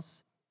anything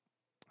else.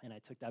 And I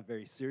took that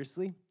very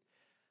seriously.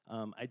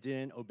 I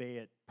didn't obey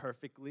it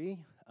perfectly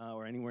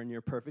or anywhere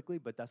near perfectly,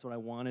 but that's what I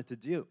wanted to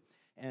do.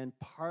 And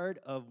part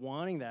of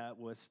wanting that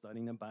was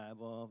studying the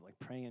Bible, like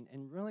praying,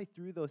 and really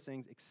through those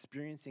things,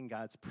 experiencing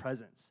God's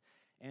presence.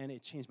 And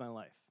it changed my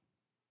life.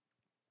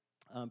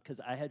 Because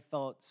I had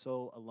felt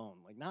so alone,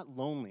 like not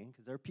lonely,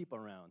 because there are people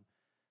around,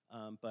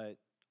 but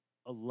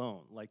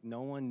alone. Like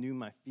no one knew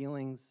my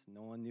feelings,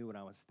 no one knew what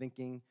I was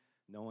thinking,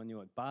 No one knew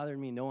what bothered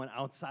me. No one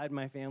outside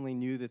my family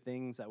knew the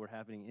things that were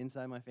happening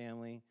inside my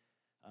family.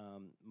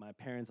 My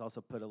parents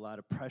also put a lot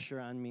of pressure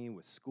on me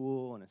with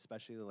school, and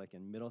especially like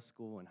in middle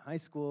school and high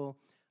school.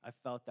 I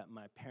felt that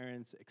my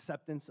parents'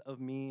 acceptance of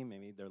me,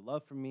 maybe their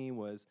love for me,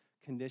 was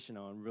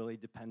conditional and really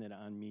dependent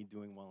on me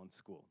doing well in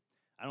school.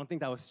 I don't think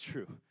that was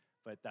true,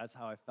 but that's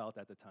how I felt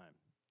at the time.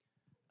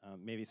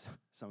 Maybe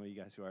some of you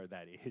guys who are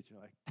that age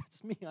are like,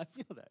 that's me, I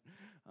feel that.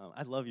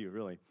 I love you,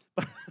 really.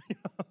 But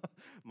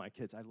my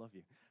kids, I love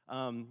you.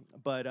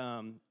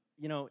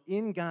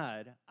 In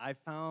God, I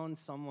found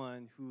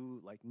someone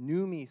who like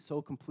knew me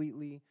so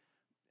completely,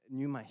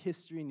 knew my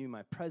history, knew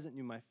my present,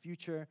 knew my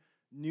future,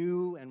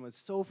 knew and was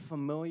so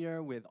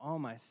familiar with all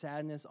my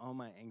sadness, all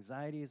my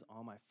anxieties,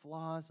 all my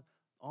flaws,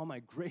 all my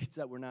grades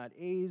that were not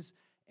A's,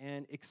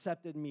 and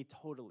accepted me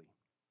totally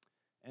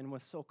and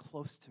was so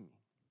close to me,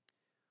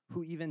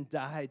 who even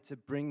died to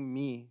bring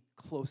me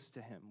close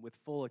to him with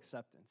full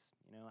acceptance.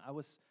 I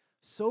was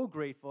so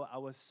grateful. I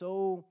was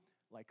so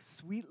like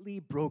sweetly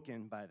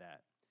broken by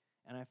that.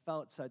 And I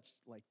felt such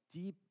like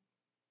deep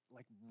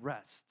like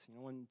rest.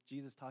 When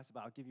Jesus talks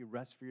about, I'll give you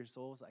rest for your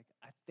souls, like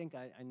I think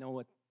I know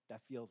what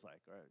that feels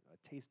like, or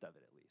a taste of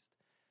it at least.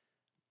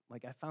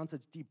 Like I found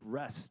such deep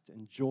rest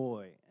and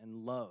joy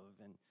and love,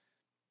 and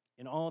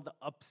in all the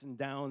ups and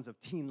downs of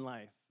teen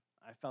life,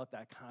 I felt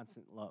that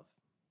constant love.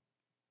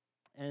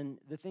 And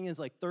the thing is,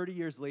 like 30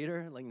 years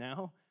later, like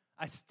now,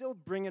 I still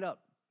bring it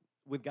up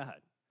with God.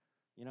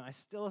 I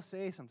still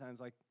say sometimes,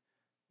 like,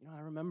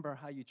 I remember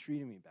how you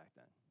treated me back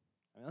then.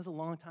 I mean, that was a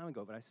long time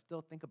ago, but I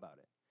still think about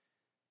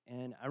it.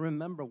 And I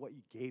remember what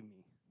you gave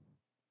me.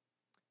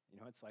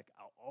 It's like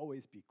I'll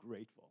always be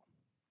grateful.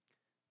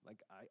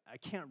 Like, I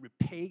can't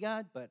repay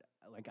God, but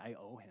like I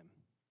owe him.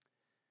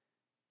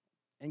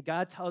 And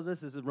God tells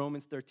us, as in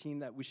Romans 13,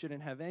 that we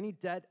shouldn't have any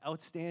debt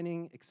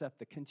outstanding except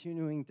the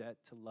continuing debt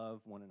to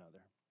love one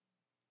another.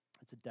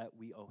 It's a debt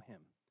we owe him.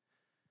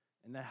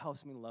 And that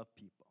helps me love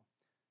people.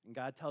 And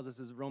God tells us,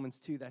 as Romans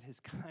 2, that his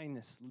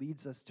kindness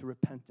leads us to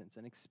repentance.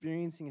 And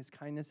experiencing his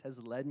kindness has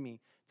led me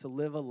to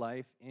live a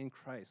life in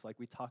Christ, like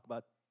we talk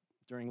about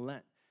during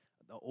Lent.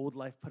 The old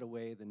life put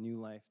away, the new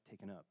life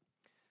taken up.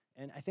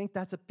 And I think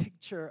that's a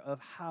picture of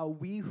how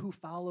we who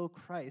follow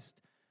Christ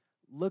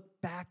look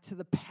back to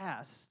the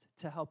past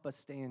to help us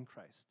stay in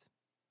Christ.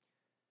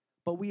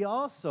 But we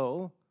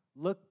also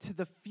look to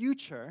the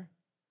future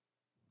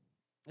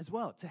as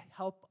well to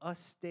help us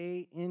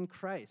stay in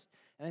Christ.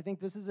 And I think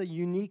this is a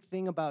unique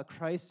thing about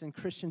Christ and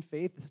Christian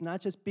faith. It's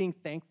not just being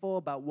thankful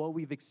about what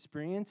we've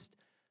experienced,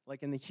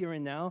 like in the here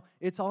and now.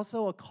 It's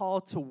also a call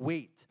to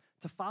wait.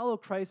 To follow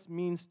Christ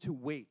means to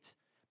wait.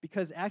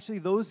 Because actually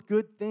those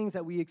good things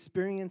that we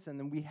experience and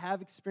then we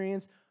have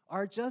experienced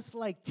are just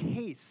like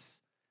tastes,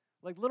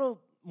 like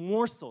little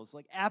morsels,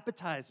 like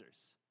appetizers,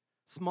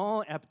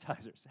 small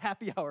appetizers,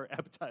 happy hour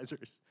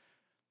appetizers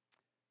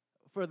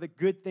for the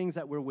good things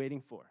that we're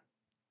waiting for.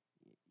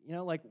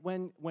 Like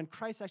when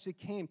Christ actually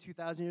came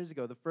 2,000 years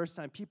ago, the first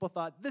time, people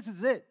thought, this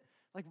is it.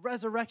 Like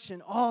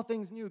resurrection, all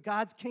things new.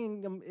 God's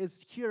kingdom is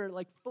here,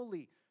 like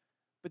fully.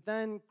 But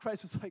then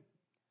Christ was like,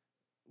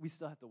 we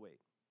still have to wait.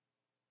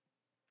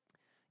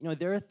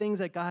 There are things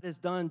that God has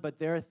done, but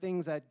there are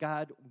things that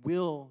God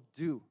will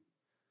do.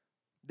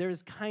 There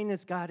is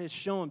kindness God has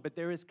shown, but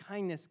there is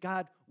kindness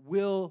God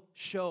will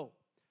show.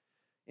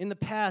 In the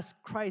past,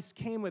 Christ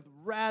came with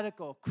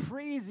radical,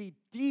 crazy,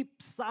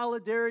 deep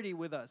solidarity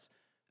with us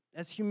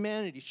as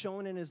humanity,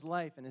 shown in his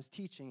life and his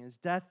teaching, his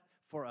death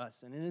for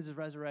us, and in his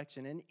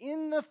resurrection. And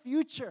in the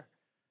future,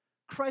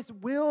 Christ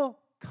will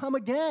come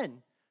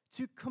again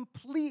to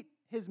complete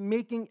his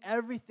making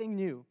everything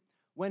new,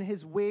 when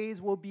his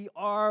ways will be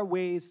our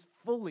ways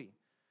fully,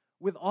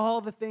 with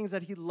all the things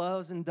that he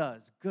loves and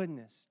does: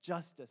 goodness,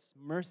 justice,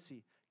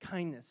 mercy,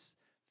 kindness,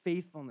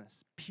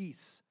 faithfulness,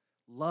 peace,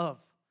 love.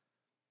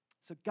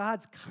 So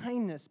God's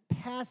kindness,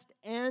 past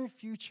and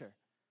future,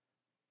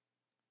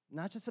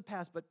 not just the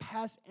past, but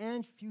past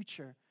and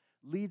future,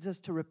 leads us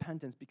to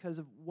repentance. Because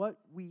of what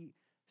we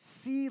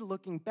see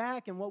looking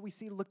back and what we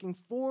see looking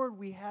forward,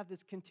 we have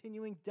this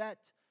continuing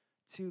debt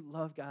to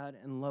love God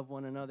and love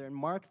one another. And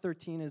Mark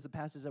 13 is the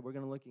passage that we're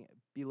going to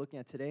be looking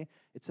at today.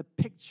 It's a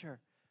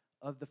picture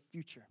of the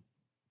future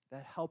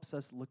that helps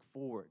us look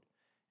forward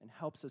and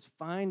helps us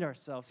find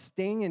ourselves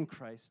staying in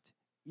Christ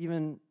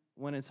even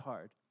when it's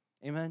hard.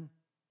 Amen?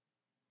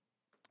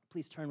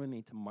 Please turn with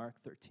me to Mark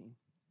 13.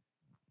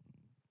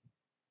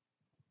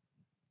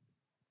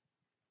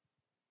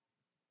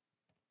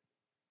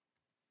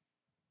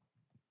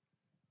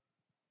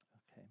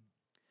 Okay.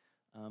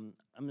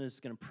 I'm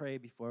just going to pray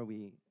before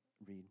we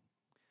read.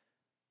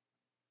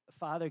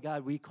 Father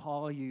God, we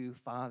call you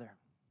Father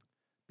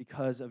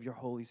because of your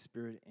Holy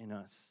Spirit in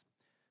us.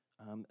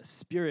 A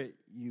spirit,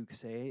 you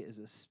say, is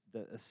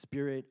a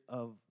spirit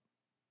of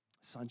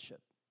sonship,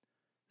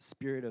 a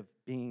spirit of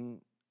being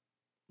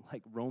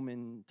like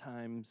Roman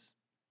times,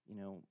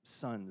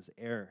 sons,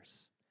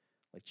 heirs,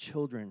 like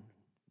children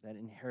that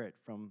inherit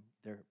from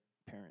their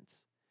parents.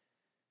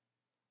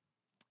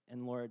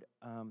 And Lord,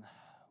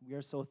 we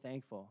are so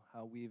thankful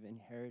how we've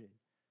inherited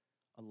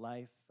a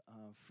life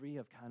free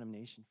of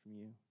condemnation from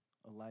you,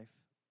 a life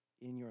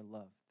in your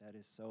love that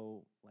is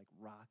so like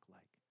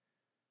rock-like.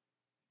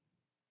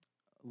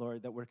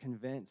 Lord, that we're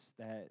convinced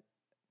that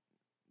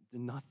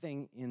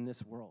nothing in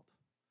this world,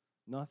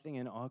 nothing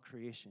in all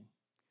creation,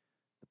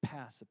 the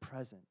past, the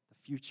present, the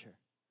future,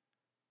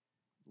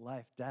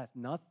 life, death,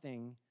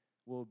 nothing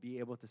will be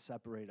able to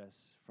separate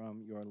us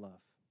from your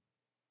love.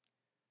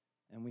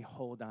 And we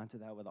hold on to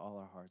that with all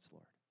our hearts,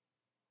 Lord.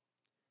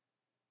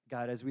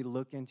 God, as we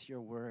look into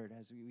your word,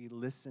 as we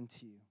listen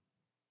to you,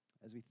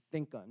 as we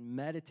think on,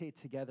 meditate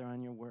together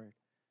on your word,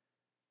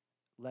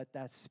 let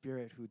that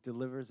Spirit who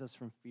delivers us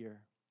from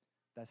fear,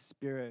 that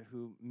Spirit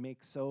who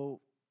makes so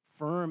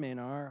firm in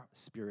our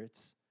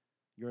spirits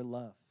your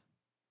love,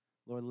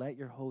 Lord, let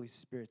your Holy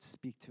Spirit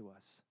speak to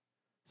us,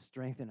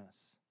 strengthen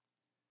us,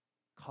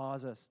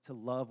 cause us to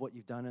love what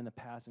you've done in the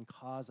past, and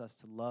cause us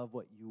to love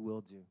what you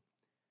will do,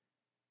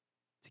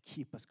 to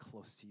keep us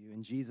close to you.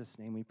 In Jesus'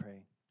 name we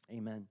pray.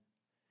 Amen.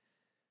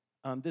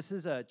 This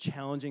is a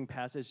challenging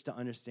passage to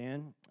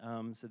understand.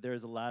 So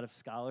there's a lot of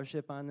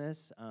scholarship on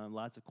this,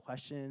 lots of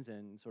questions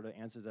and sort of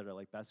answers that are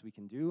like best we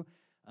can do,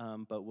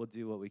 but we'll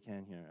do what we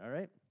can here. All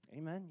right?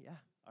 Amen? Yeah.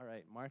 All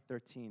right. Mark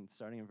 13,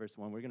 starting in verse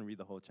 1. We're going to read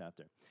the whole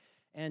chapter.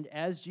 And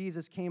as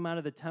Jesus came out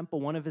of the temple,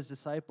 one of his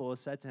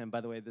disciples said to him, by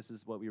the way, this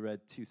is what we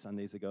read 2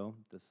 Sundays ago,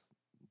 this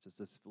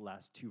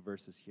last 2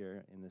 verses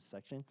here in this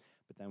section,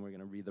 but then we're going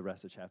to read the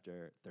rest of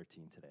chapter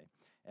 13 today.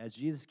 As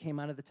Jesus came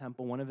out of the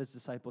temple, one of his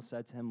disciples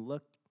said to him,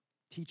 "Look,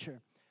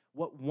 teacher,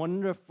 what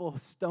wonderful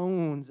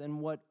stones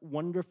and what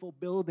wonderful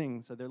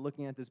buildings." So they're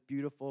looking at this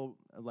beautiful,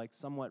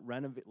 somewhat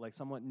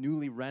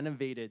newly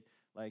renovated,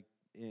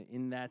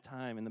 in that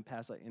time, in the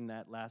past, in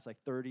that last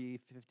 30,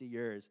 50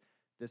 years,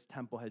 this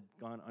temple had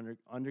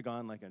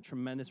undergone like a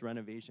tremendous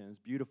renovation. It's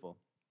beautiful.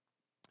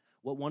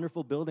 What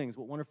wonderful buildings,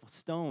 what wonderful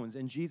stones.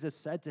 And Jesus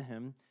said to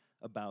him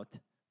about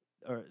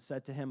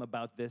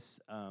this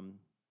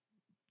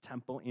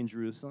temple in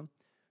Jerusalem,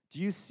 "Do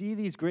you see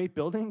these great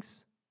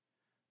buildings?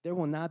 There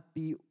will not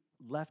be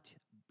left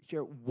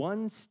here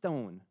one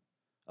stone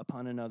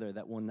upon another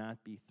that will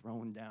not be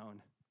thrown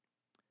down."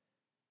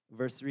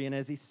 Verse 3, and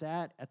as he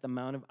sat at the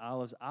Mount of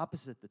Olives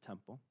opposite the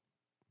temple,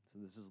 so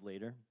this is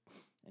later,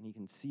 and he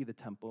can see the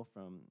temple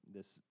from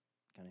this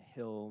kind of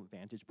hill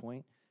vantage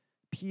point,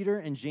 Peter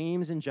and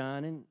James and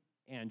John and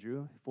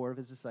Andrew, 4 of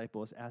his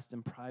disciples, asked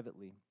him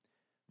privately,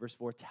 verse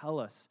 4, "Tell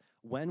us,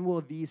 when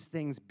will these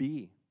things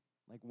be?"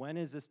 Like, when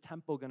is this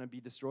temple going to be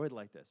destroyed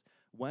like this?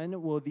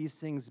 When will these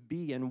things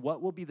be? And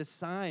what will be the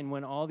sign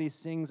when all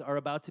these things are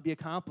about to be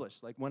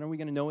accomplished? Like, when are we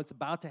going to know it's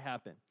about to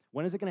happen?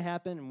 When is it going to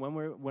happen? And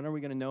when are we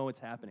going to know it's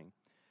happening?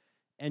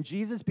 And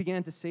Jesus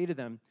began to say to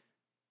them,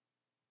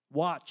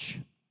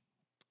 "Watch,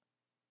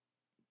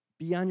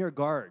 be on your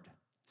guard.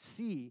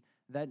 See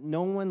that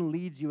no one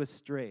leads you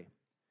astray.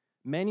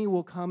 Many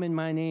will come in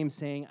my name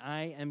saying,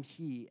 'I am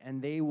he,'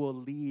 and they will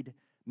lead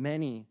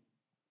many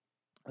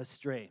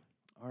astray."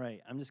 All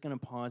right, I'm just going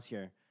to pause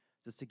here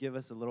just to give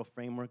us a little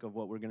framework of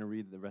what we're going to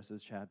read the rest of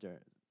this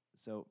chapter.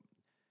 So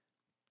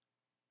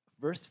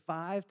verse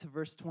 5 to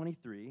verse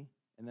 23,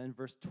 and then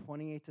verse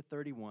 28 to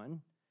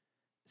 31,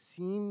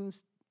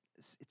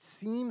 it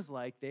seems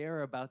like they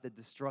are about the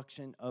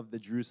destruction of the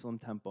Jerusalem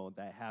temple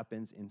that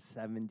happens in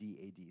 70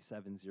 AD,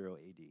 70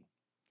 AD.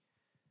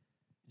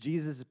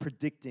 Jesus is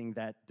predicting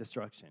that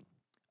destruction.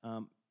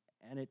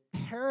 And it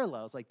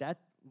parallels, like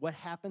that, what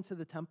happened to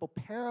the temple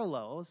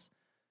parallels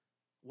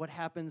what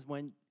happens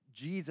when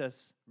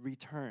Jesus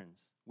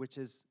returns, which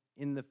is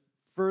in the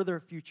further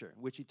future,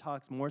 which he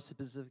talks more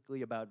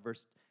specifically about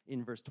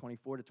in verse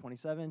 24 to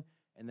 27,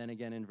 and then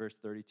again in verse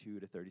 32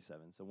 to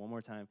 37. So one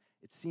more time,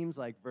 it seems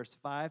like verse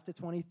 5 to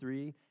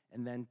 23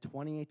 and then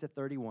 28 to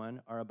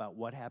 31 are about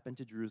what happened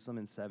to Jerusalem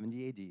in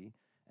 70 AD,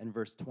 and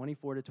verse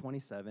 24 to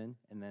 27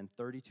 and then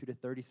 32 to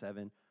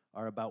 37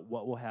 are about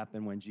what will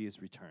happen when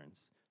Jesus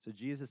returns. So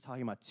Jesus is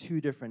talking about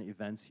 2 different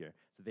events here.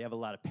 So they have a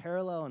lot of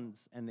parallel,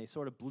 and they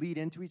sort of bleed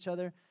into each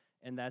other,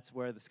 and that's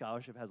where the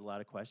scholarship has a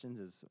lot of questions,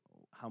 is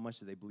how much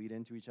do they bleed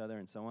into each other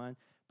and so on.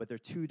 But they're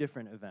 2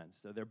 different events.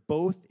 So they're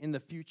both in the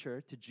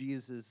future to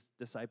Jesus'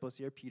 disciples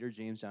here, Peter,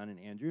 James, John, and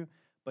Andrew.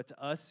 But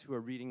to us who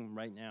are reading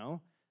right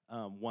now,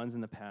 one's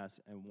in the past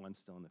and one's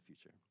still in the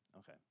future.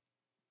 Okay.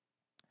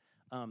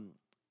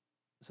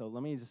 So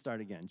let me just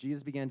start again.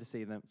 Jesus began to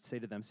say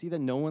to them, "See that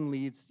no one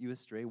leads you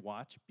astray.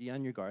 Watch, be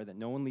on your guard, that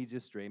no one leads you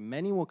astray.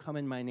 Many will come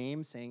in my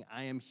name, saying,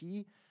 'I am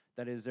he.'"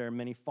 That is, there are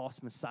many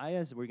false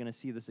messiahs. We're going to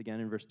see this again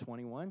in verse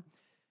 21.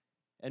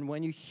 "And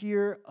when you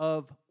hear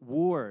of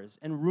wars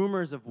and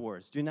rumors of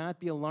wars, do not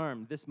be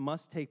alarmed. This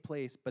must take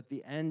place, but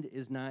the end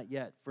is not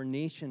yet. For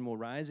nation will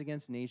rise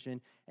against nation,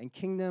 and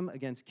kingdom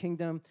against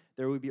kingdom.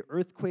 There will be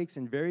earthquakes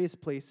in various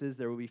places.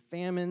 There will be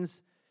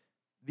famines.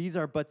 These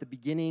are but the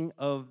beginning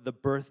of the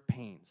birth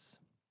pains."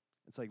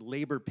 It's like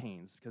labor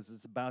pains, because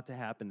it's about to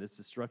happen, this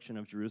destruction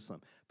of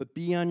Jerusalem. "But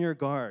be on your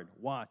guard,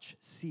 watch,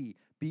 see,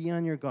 be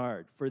on your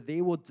guard, for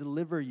they will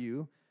deliver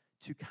you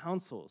to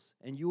councils,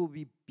 and you will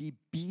be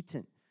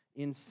beaten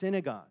in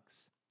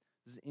synagogues."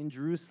 This is in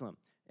Jerusalem.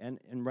 and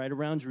right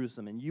around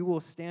Jerusalem. And you will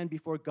stand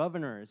before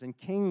governors and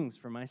kings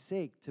for my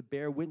sake to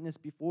bear witness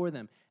before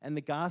them. And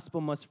the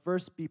gospel must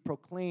first be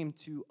proclaimed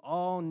to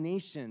all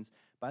nations.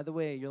 By the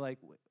way, you're like,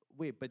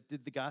 wait, but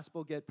did the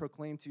gospel get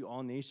proclaimed to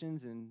all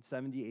nations in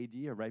 70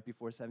 AD or right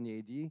before 70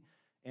 AD?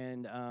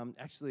 And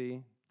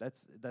actually,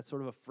 that's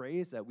sort of a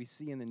phrase that we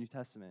see in the New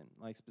Testament.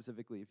 Like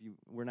specifically,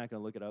 we're not going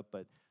to look it up,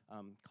 but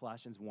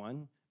Colossians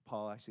 1,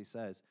 Paul actually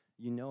says,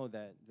 you know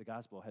that the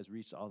gospel has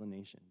reached all the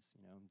nations.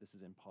 You know, this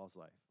is in Paul's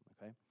life.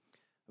 Okay,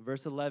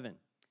 verse 11.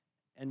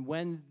 And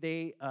when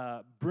they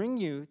bring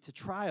you to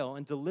trial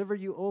and deliver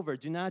you over,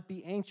 do not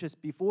be anxious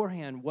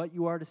beforehand what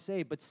you are to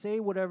say, but say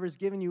whatever is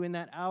given you in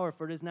that hour,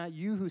 for it is not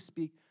you who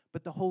speak,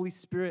 but the Holy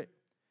Spirit.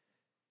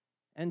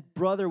 And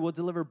brother will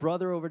deliver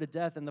brother over to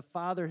death, and the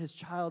father his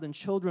child, and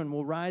children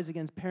will rise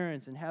against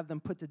parents and have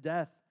them put to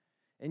death.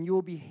 And you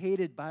will be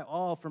hated by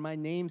all for my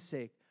name's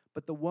sake,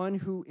 but the one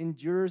who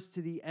endures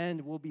to the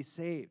end will be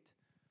saved.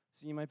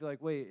 So you might be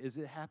like, wait, is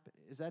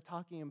that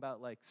talking about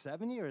like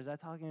 70, or is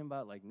that talking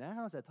about like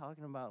now? Is that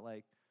talking about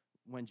like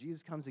when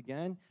Jesus comes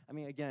again? I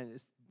mean, again,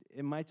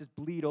 it might just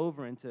bleed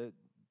over into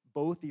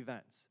both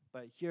events.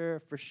 But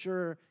here, for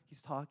sure,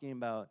 he's talking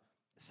about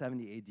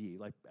 70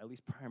 AD, like at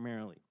least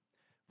primarily.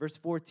 Verse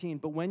 14,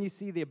 but when you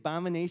see the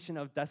abomination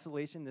of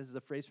desolation, this is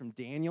a phrase from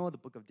Daniel, the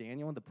book of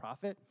Daniel, the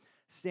prophet,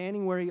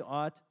 standing where he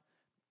ought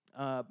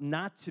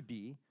not to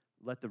be,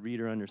 let the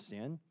reader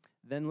understand,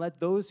 then let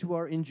those who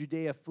are in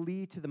Judea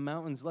flee to the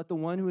mountains. Let the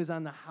one who is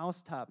on the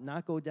housetop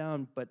not go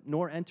down, but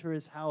nor enter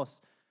his house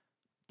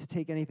to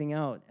take anything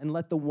out. And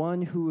let the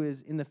one who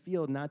is in the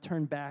field not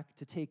turn back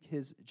to take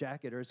his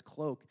jacket or his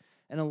cloak.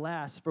 And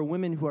alas, for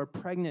women who are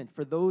pregnant,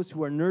 for those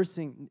who are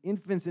nursing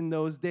infants in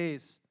those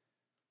days,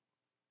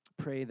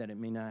 pray that it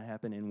may not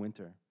happen in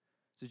winter.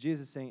 So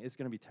Jesus is saying it's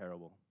going to be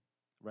terrible.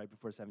 Right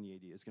before 70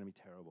 AD, it's going to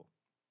be terrible.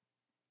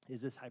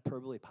 Is this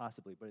hyperbole?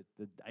 Possibly, but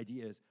the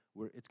idea is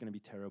it's going to be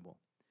terrible.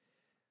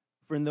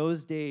 For in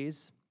those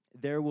days,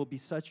 there will be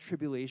such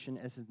tribulation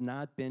as has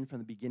not been from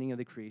the beginning of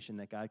the creation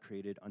that God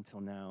created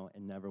until now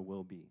and never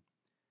will be.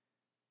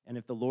 And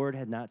if the Lord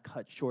had not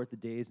cut short the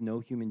days, no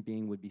human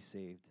being would be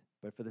saved.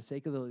 But for the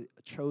sake of the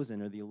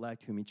chosen or the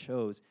elect whom he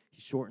chose, he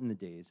shortened the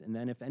days. And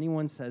then if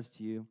anyone says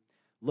to you,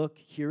 look,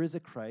 here is a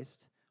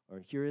Christ, or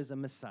here is a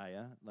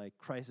Messiah, like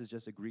Christ is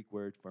just a Greek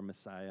word for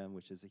Messiah,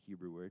 which is a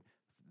Hebrew word.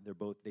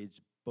 They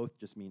both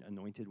just mean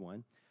anointed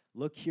one.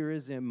 Look, here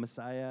is a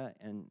Messiah,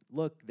 and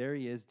look, there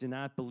he is. Do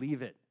not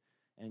believe it.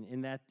 And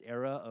in that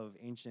era of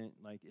ancient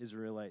like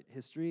Israelite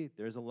history,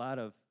 there's a lot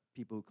of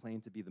people who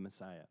claim to be the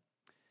Messiah.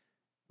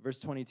 Verse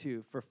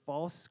 22, for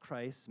false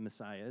Christs,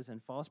 messiahs,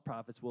 and false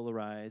prophets will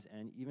arise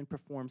and even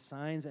perform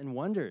signs and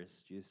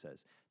wonders, Jesus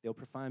says. They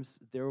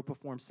will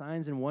perform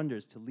signs and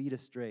wonders to lead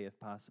astray, if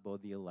possible,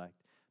 the elect.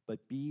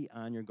 But be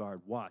on your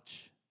guard.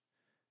 Watch.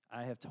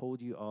 I have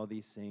told you all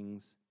these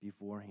things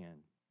beforehand.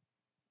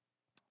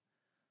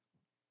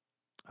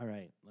 All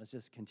right, let's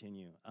just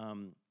continue.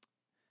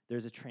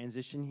 There's a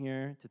transition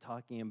here to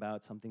talking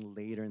about something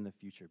later in the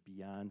future,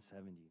 beyond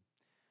 70.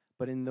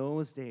 But in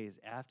those days,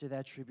 after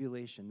that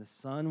tribulation, the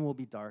sun will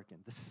be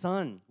darkened. The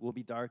sun will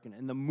be darkened,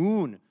 and the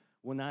moon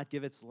will not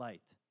give its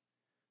light.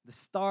 The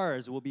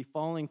stars will be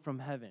falling from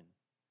heaven.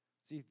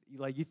 See,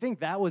 like you think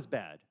that was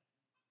bad.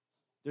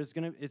 It's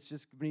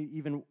just gonna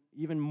be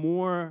even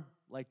more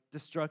like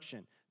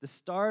destruction. The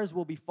stars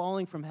will be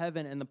falling from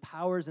heaven, and the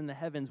powers in the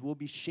heavens will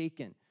be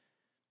shaken.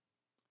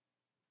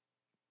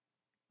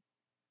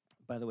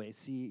 By the way,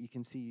 you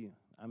can see,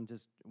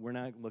 we're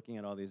not looking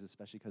at all these,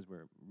 especially because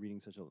we're reading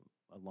such a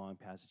long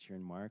passage here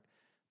in Mark,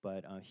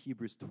 but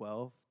Hebrews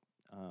 12,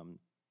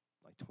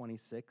 like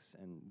 26,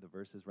 and the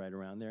verses right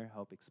around there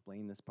help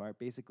explain this part.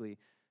 Basically,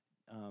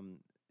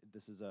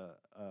 this is a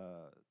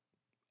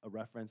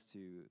reference to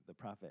the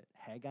prophet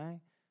Haggai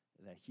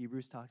that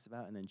Hebrews talks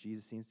about, and then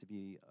Jesus seems to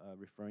be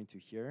referring to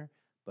here,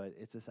 but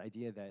it's this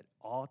idea that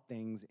all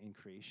things in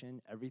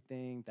creation,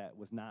 everything that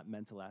was not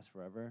meant to last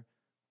forever,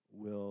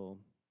 will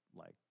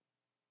like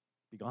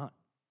be gone.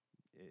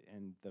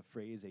 And the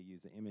phrase they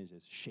use, the image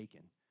is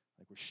shaken.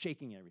 Like we're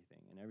shaking everything,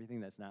 and everything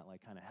that's not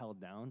like kind of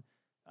held down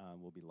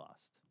will be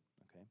lost.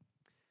 Okay.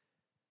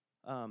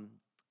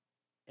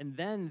 And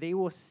then they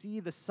will see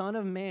the Son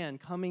of Man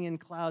coming in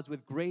clouds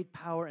with great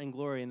power and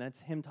glory, and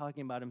that's him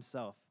talking about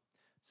himself.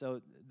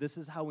 So this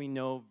is how we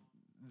know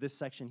this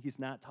section. He's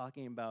not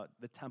talking about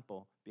the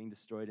temple being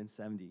destroyed in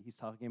 70. He's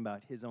talking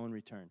about his own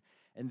return.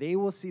 And they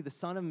will see the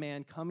Son of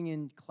Man coming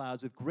in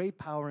clouds with great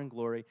power and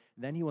glory.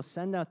 Then he will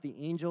send out the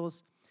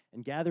angels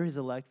and gather his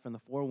elect from the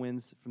four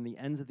winds, from the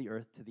ends of the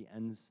earth to the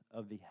ends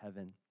of the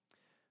heaven.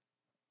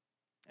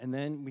 And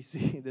then we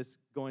see this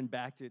going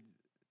back to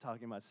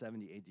talking about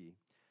 70 AD.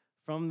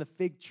 From the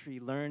fig tree,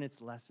 learn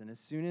its lesson. As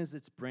soon as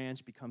its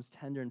branch becomes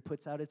tender and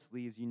puts out its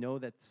leaves, you know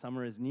that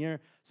summer is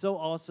near. So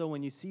also,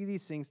 when you see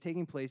these things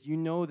taking place, you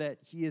know that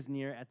he is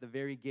near at the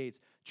very gates.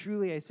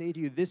 Truly, I say to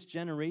you, this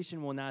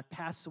generation will not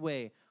pass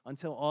away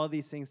until all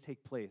these things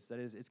take place. That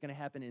is, it's going to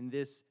happen in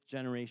this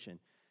generation.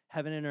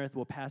 Heaven and earth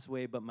will pass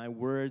away, but my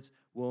words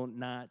will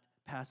not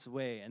pass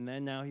away. And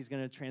then now he's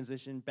going to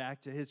transition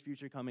back to his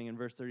future coming in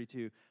verse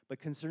 32. But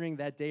concerning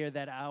that day or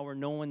that hour,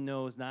 no one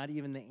knows, not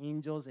even the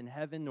angels in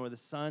heaven nor the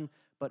Son,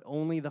 but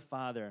only the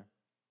Father.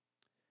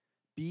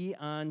 Be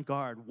on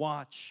guard,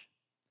 watch,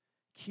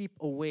 keep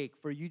awake,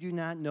 for you do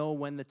not know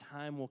when the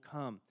time will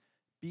come.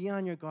 Be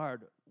on your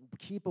guard,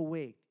 keep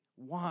awake,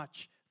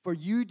 watch, for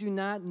you do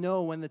not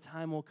know when the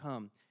time will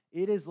come.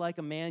 It is like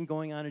a man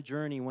going on a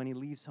journey when he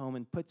leaves home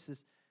and puts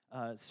his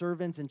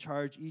servants in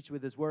charge, each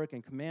with his work,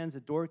 and commands the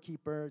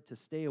doorkeeper to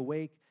stay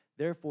awake.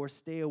 Therefore,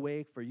 stay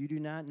awake, for you do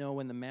not know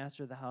when the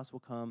master of the house will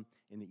come,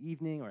 in the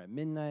evening or at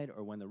midnight,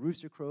 or when the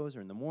rooster crows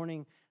or in the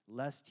morning,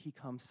 lest he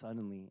come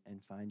suddenly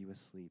and find you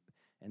asleep.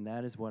 And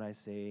that is what I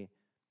say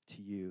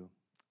to you,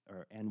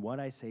 and what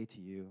I say to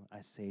you,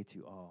 I say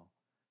to all,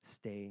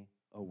 stay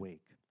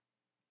awake.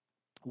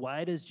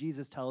 Why does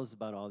Jesus tell us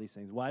about all these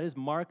things? Why does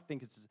Mark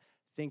think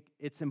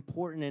it's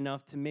important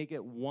enough to make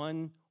it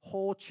one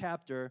whole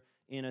chapter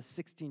in a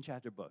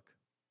 16-chapter book?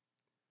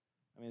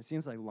 I mean, it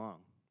seems like long.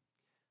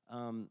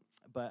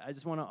 But I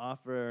just want to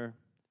offer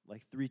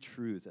like 3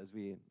 truths as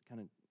we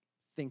kind of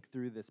think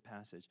through this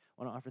passage.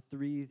 I want to offer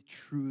 3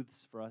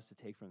 truths for us to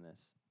take from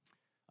this.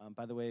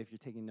 By the way, if you're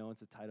taking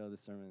notes, the title of the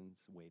sermon is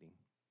Waiting.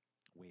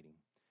 Waiting.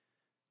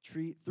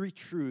 3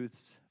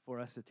 truths for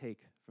us to take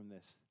from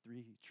this.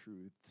 3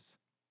 truths.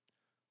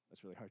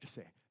 That's really hard to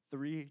say.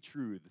 3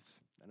 truths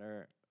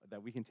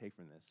that we can take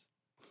from this.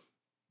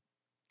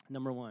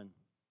 Number 1,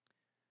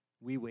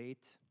 we wait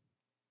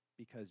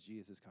because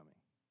Jesus is coming.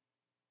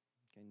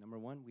 Okay, number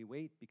 1, we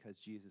wait because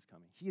Jesus is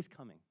coming. He is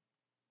coming.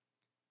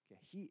 Okay,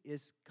 he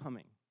is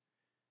coming.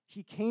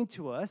 He came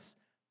to us,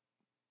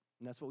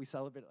 and that's what we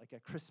celebrate like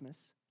at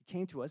Christmas. He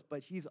came to us,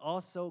 but he's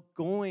also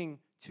going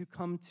to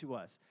come to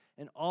us.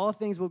 And all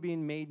things will be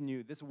made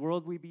new. This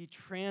world will be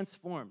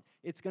transformed.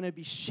 It's going to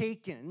be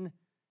shaken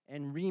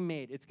and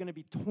remade. It's going to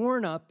be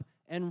torn up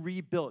and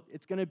rebuilt.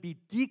 It's going to be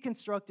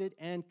deconstructed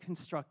and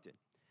constructed.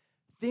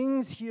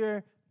 Things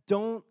here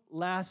don't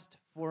last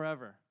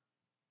forever.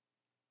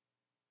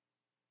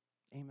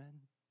 Amen.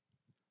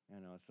 I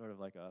know, it's sort of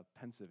like a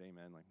pensive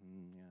amen, like,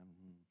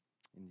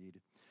 indeed.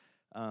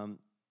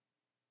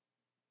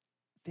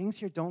 Things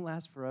here don't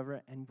last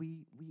forever, and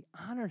we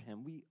honor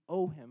him. We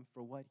owe him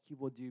for what he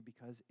will do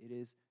because it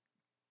is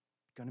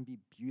going to be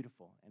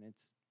beautiful, and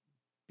it's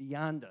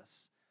beyond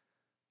us.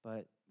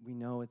 But we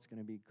know it's going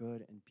to be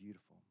good and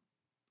beautiful.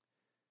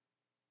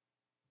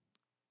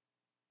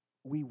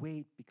 We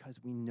wait because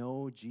we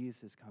know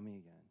Jesus is coming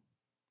again.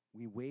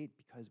 We wait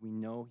because we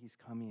know he's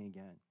coming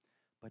again.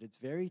 But it's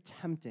very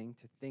tempting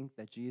to think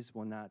that Jesus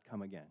will not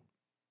come again.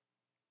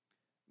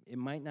 It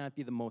might not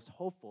be the most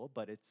hopeful,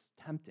 but it's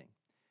tempting.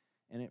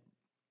 And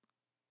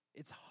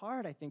it's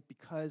hard, I think,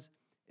 because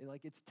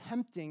it's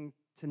tempting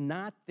to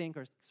not think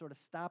or sort of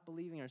stop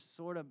believing or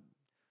sort of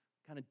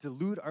kind of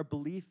dilute our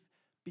belief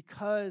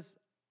because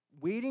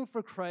waiting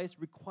for Christ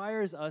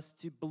requires us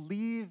to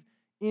believe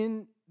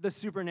in the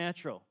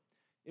supernatural.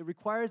 It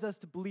requires us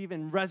to believe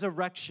in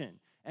resurrection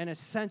and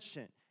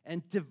ascension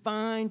and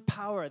divine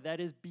power that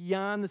is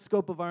beyond the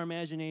scope of our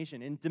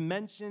imagination, in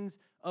dimensions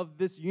of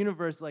this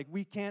universe like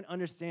we can't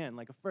understand,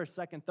 like a first,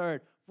 second,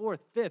 third,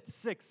 fourth, fifth,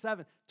 sixth,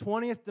 seventh,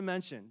 20th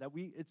dimension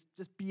it's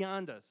just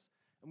beyond us.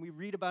 And we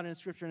read about it in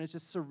Scripture and it's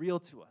just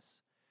surreal to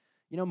us.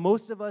 You know,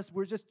 most of us,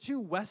 we're just too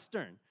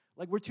Western.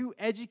 Like we're too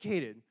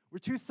educated. We're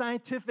too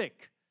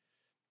scientific.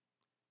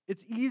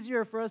 It's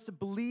easier for us to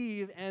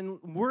believe and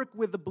work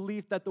with the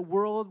belief that the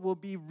world will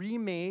be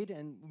remade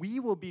and we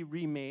will be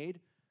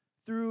remade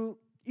through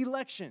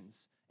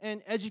elections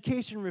and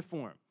education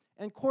reform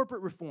and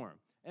corporate reform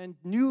and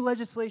new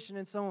legislation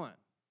and so on.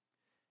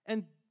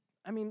 And,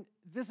 I mean,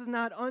 this is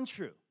not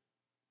untrue.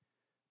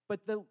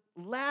 But the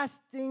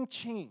lasting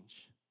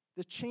change,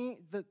 the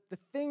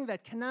thing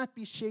that cannot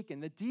be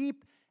shaken, the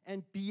deep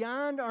and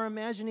beyond our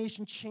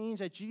imagination change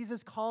that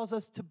Jesus calls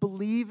us to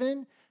believe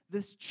in,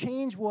 this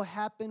change will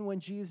happen when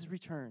Jesus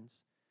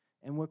returns.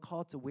 And we're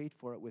called to wait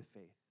for it with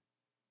faith.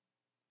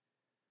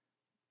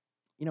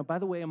 You know, by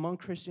the way, among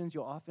Christians,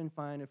 you'll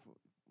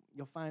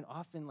find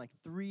often like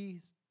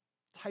 3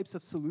 types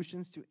of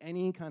solutions to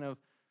any kind of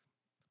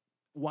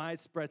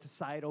widespread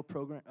societal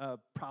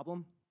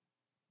problem,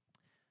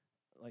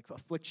 like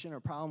affliction or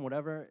problem,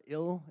 whatever,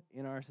 ill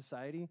in our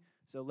society.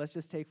 So let's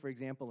just take, for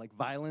example, like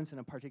violence in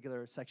a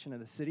particular section of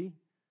the city.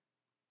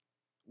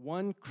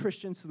 One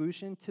Christian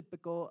solution,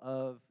 typical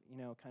of,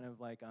 kind of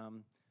like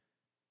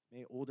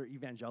maybe older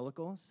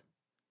evangelicals,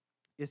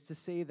 is to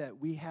say that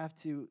we have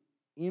to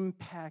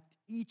impact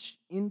each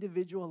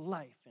individual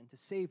life and to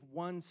save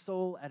one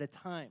soul at a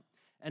time.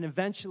 And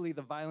eventually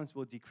the violence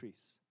will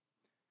decrease.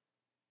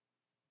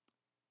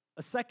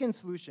 A second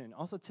solution,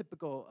 also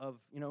typical of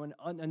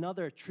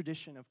another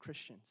tradition of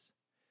Christians,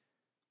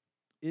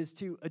 is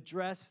to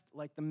address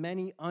like the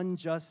many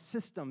unjust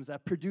systems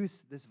that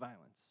produce this violence.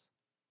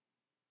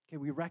 Okay,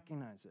 we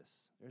recognize this.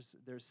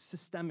 There's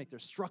systemic,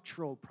 there's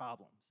structural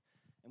problems,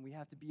 and we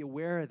have to be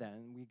aware of that,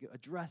 and we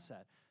address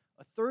that.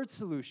 A third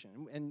solution,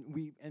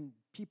 and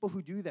people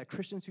who do that,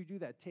 Christians who do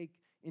that, take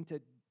into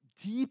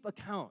deep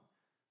account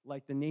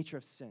like the nature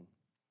of sin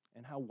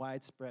and how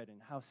widespread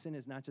and how sin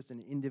is not just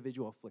an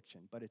individual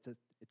affliction, but it's a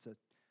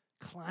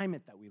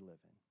climate that we live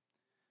in.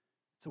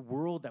 It's a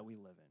world that we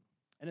live in.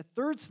 And a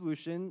third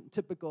solution,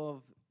 typical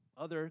of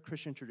other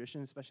Christian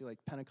traditions, especially like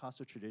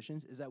Pentecostal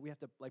traditions, is that we have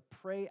to like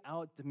pray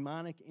out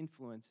demonic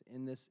influence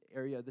in this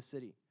area of the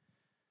city.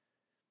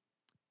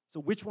 So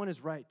which one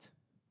is right?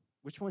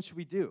 Which one should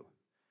we do?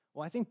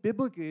 Well, I think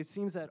biblically it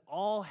seems that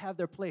all have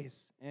their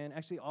place and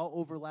actually all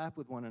overlap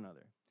with one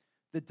another.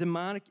 The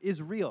demonic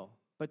is real,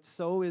 but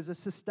so is a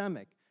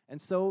systemic, and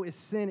so is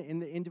sin in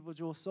the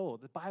individual soul.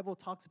 The Bible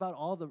talks about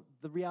all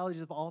the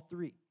realities of all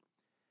three,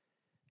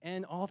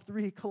 and all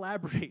three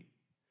collaborate.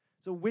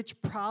 So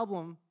which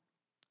problem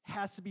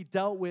has to be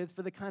dealt with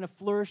for the kind of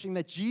flourishing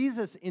that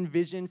Jesus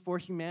envisioned for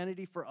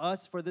humanity, for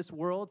us, for this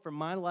world, for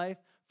my life,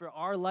 for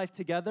our life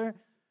together?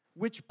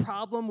 Which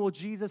problem will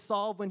Jesus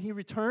solve when he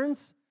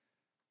returns?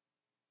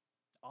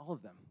 All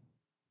of them.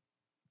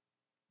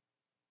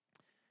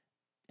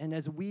 And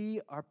as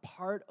we are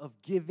part of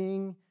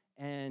giving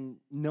and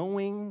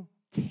knowing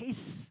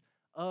tastes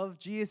of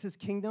Jesus'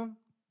 kingdom,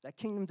 that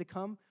kingdom to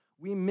come,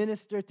 we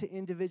minister to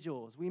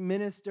individuals. We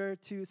minister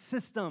to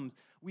systems.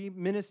 We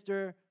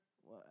minister,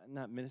 well,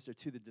 not minister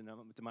to the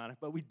demonic,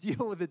 but we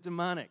deal with the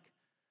demonic.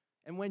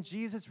 And when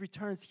Jesus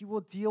returns, he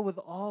will deal with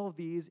all of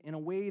these in a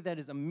way that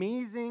is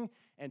amazing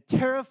and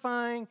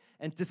terrifying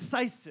and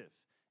decisive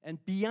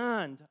and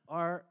beyond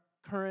our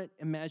current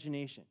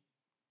imagination.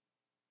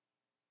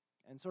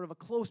 And sort of a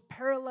close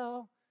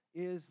parallel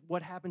is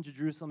what happened to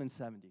Jerusalem in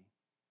 70.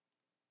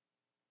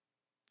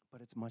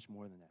 But it's much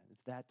more than that.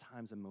 It's that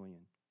times a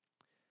million.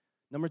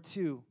 Number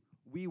two,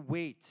 we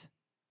wait.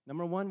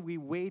 Number one, we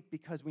wait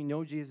because we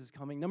know Jesus is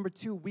coming. Number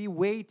two, we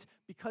wait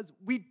because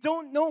we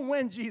don't know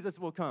when Jesus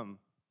will come.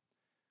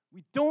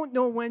 We don't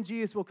know when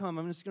Jesus will come.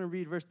 I'm just going to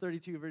read verse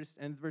 32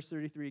 and verse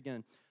 33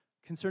 again.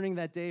 Concerning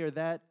that day or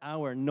that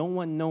hour, no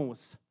one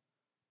knows.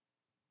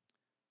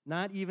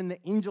 Not even the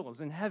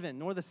angels in heaven,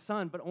 nor the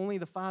Son, but only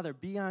the Father.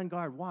 Be on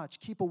guard, watch,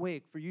 keep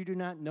awake, for you do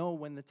not know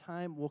when the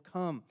time will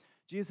come.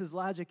 Jesus'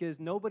 logic is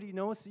nobody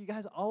knows, so you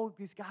guys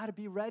always got to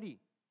be ready.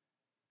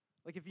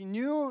 Like if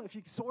you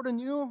sort of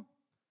knew,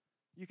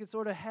 you could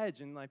sort of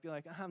hedge and like be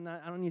like, I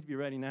don't need to be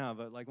ready now,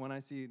 but like when I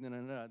see,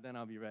 then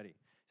I'll be ready.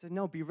 He said,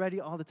 no, be ready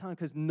all the time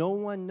because no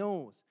one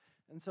knows.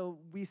 And so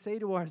we say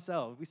to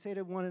ourselves, we say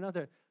to one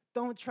another,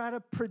 don't try to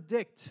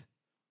predict.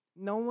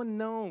 No one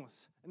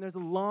knows. And there's a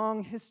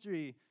long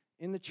history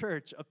in the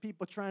church of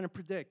people trying to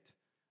predict.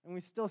 And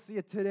we still see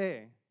it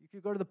today. You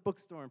could go to the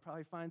bookstore and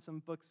probably find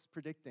some books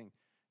predicting,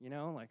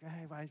 like,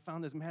 hey, I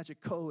found this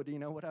magic code,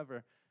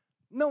 whatever.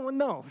 No one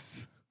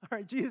knows. All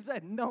right, Jesus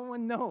said, no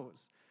one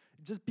knows.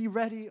 Just be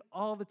ready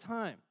all the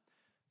time.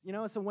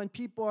 So when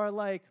people are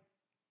like,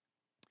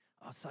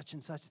 oh, such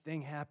and such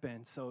thing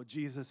happened, so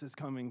Jesus is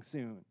coming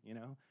soon,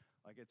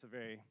 like it's a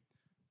very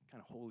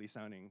kind of holy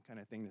sounding kind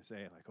of thing to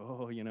say, like,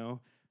 oh,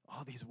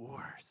 all these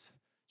wars,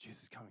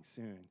 Jesus is coming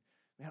soon.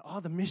 Man,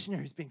 all the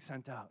missionaries being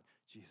sent out,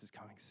 Jesus is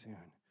coming soon.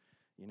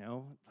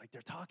 Like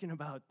they're talking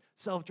about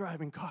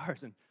self-driving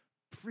cars and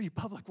free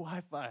public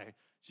Wi-Fi.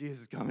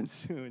 Jesus is coming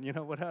soon,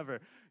 whatever.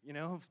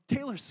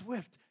 Taylor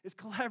Swift is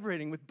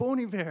collaborating with Bon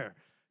Iver.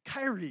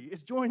 Kyrie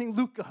is joining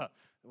Luca.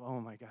 Oh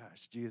my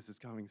gosh, Jesus is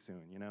coming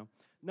soon,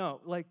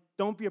 No, like,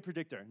 don't be a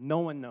predictor. No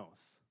one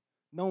knows.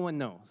 No one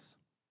knows.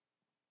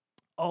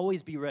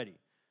 Always be ready.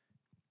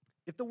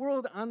 If the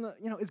world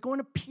is going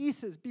to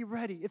pieces, be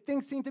ready. If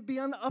things seem to be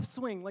on the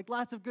upswing, like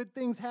lots of good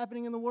things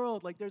happening in the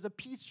world, like there's a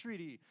peace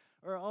treaty,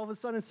 or all of a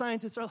sudden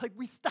scientists are like,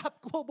 we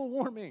stopped global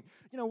warming,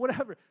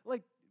 whatever.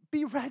 Like,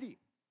 be ready.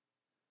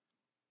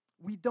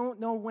 We don't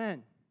know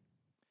when.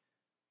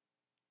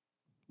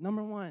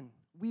 Number one,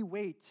 we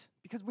wait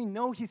because we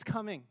know he's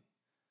coming.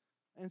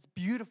 And it's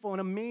beautiful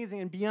and amazing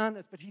and beyond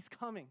this, but he's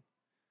coming.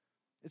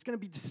 It's going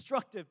to be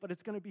destructive, but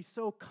it's going to be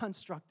so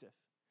constructive.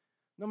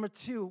 Number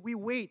two, we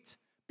wait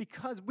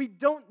because we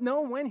don't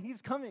know when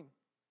he's coming.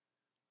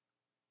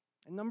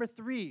 And number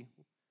three,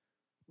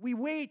 we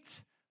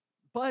wait,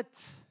 but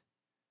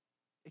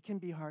it can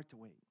be hard to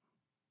wait.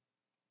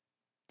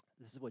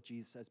 This is what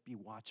Jesus says, be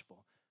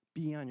watchful,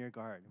 be on your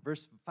guard.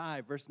 Verse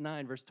 5, verse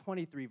 9, verse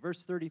 23,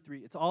 verse 33,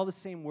 it's all the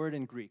same word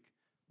in Greek.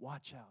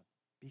 Watch out,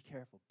 be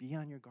careful, be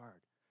on your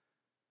guard.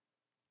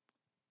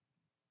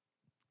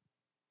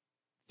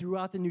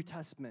 Throughout the New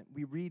Testament,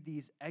 we read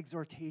these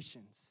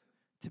exhortations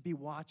to be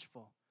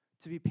watchful,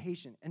 to be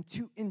patient, and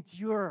to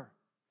endure.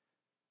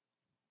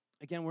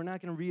 Again, we're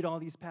not going to read all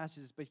these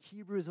passages, but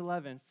Hebrews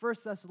 11, 1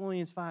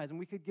 Thessalonians 5, and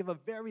we could give a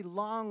very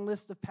long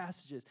list of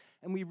passages,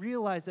 and we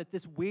realize that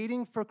this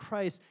waiting for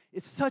Christ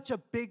is such a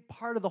big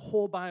part of the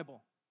whole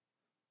Bible.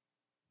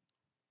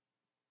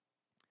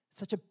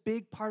 Such a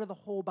big part of the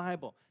whole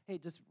Bible. Hey,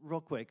 just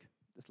real quick,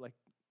 just like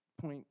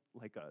point,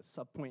 like a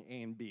subpoint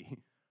A and B,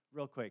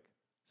 real quick.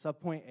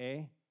 Subpoint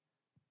A,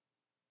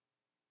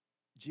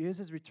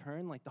 Jesus'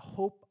 return, like the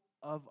hope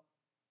of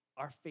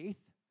our faith,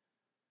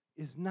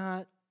 is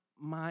not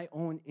my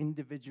own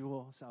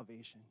individual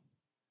salvation.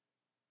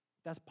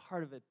 That's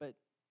part of it, but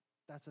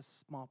that's a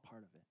small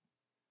part of it.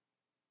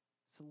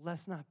 So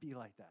let's not be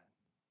like that.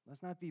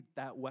 Let's not be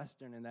that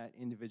Western and that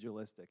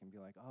individualistic and be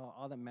like, oh,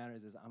 all that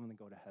matters is I'm going to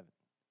go to heaven.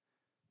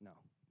 No,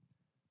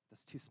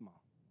 that's too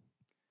small.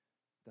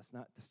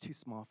 That's too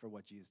small for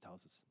what Jesus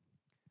tells us.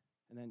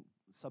 And then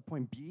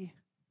subpoint B,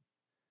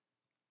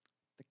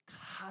 the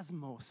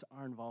cosmos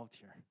are involved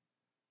here.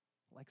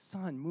 Like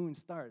sun, moon,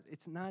 stars.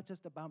 It's not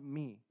just about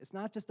me. It's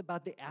not just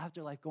about the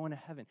afterlife going to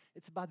heaven.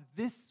 It's about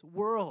this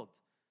world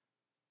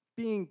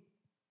being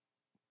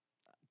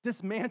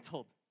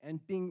dismantled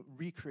and being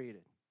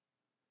recreated.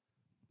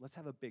 Let's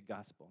have a big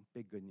gospel,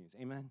 big good news.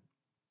 Amen?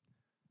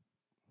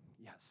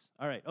 Yes.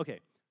 All right,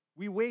 okay.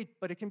 We wait,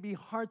 but it can be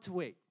hard to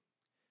wait.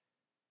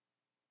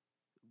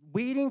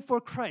 Waiting for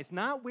Christ,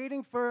 not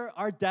waiting for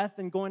our death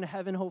and going to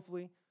heaven,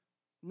 hopefully.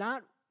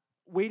 Not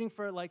waiting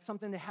for like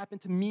something to happen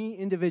to me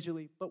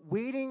individually, but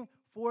waiting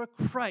for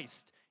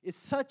Christ is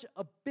such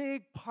a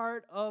big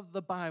part of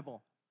the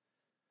Bible.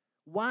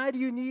 Why do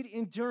you need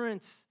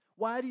endurance?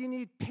 Why do you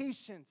need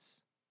patience?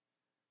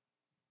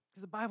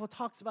 Because the Bible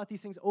talks about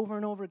these things over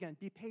and over again.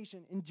 Be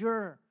patient,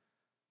 endure.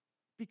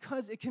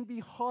 Because it can be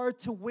hard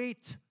to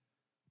wait.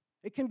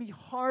 It can be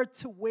hard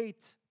to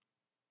wait.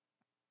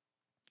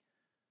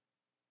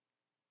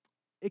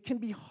 It can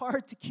be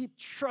hard to keep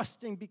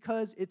trusting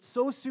because it's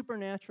so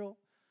supernatural,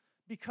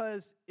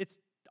 because it's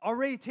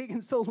already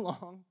taken so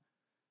long,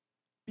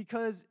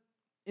 because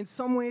in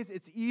some ways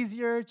it's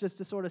easier just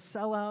to sort of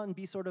sell out and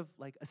be sort of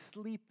like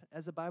asleep,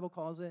 as the Bible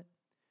calls it.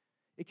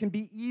 It can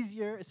be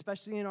easier,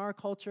 especially in our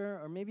culture,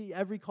 or maybe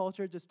every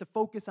culture, just to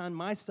focus on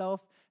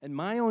myself and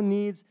my own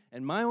needs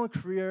and my own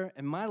career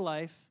and my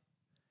life.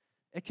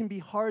 It can be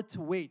hard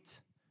to wait,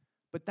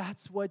 but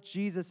that's what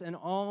Jesus and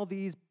all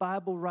these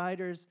Bible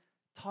writers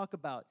talk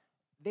about.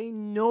 They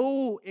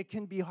know it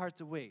can be hard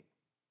to wait.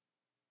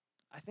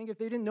 I think if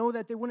they didn't know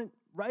that, they wouldn't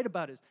write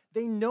about it.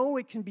 They know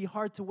it can be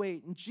hard to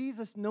wait, and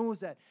Jesus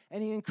knows that,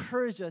 and he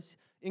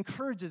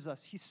encourages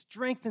us, he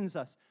strengthens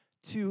us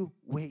to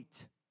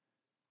wait.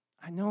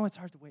 I know it's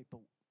hard to wait, but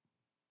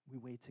we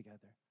wait together.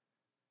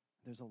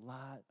 There's a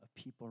lot of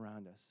people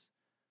around us.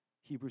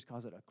 Hebrews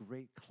calls it a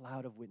great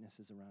cloud of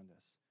witnesses around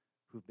us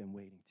who've been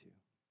waiting too.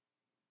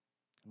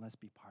 And let's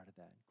be part of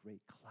that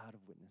great cloud of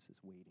witnesses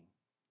waiting.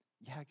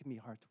 Yeah, it can be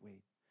hard to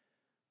wait,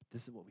 but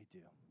this is what we do.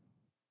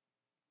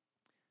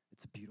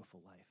 It's a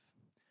beautiful life.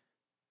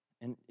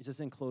 And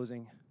just in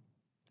closing,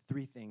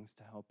 3 things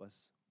to help us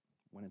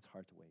when it's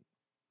hard to wait.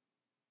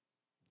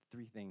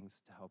 3 things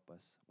to help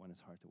us when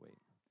it's hard to wait.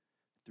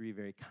 3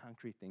 very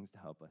concrete things to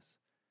help us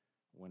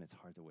when it's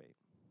hard to wait.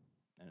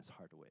 And it's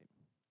hard to wait.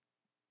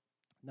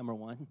 Number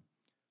 1,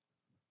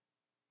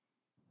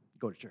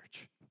 go to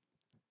church.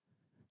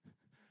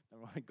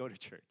 Number 1, go to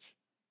church.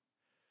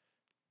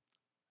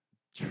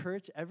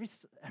 Church every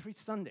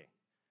Sunday.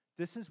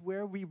 This is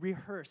where we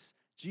rehearse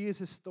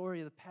Jesus' story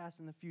of the past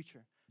and the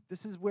future.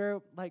 This is where,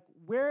 like,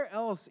 where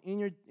else in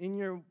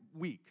your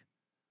week?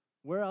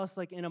 Where else,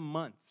 like, in a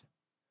month?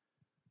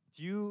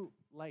 Do you,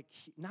 like,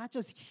 not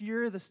just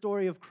hear the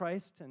story of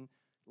Christ and,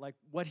 like,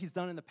 what he's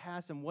done in the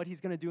past and what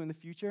he's going to do in the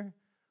future,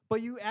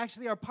 but you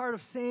actually are part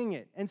of saying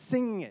it and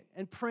singing it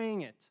and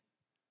praying it?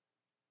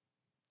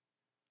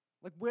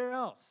 Like, where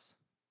else?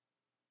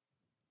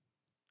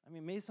 I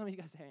mean, maybe some of you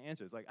guys have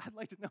answers. Like, I'd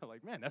like to know.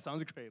 Like, man, that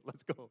sounds great.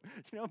 Let's go.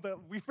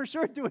 But we for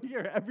sure do it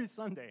here every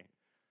Sunday.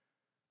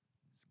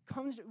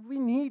 We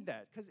need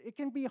that because it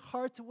can be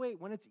hard to wait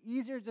when it's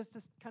easier just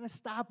to kind of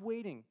stop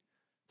waiting,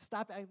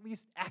 stop at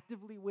least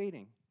actively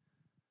waiting.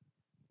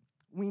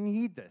 We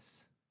need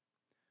this.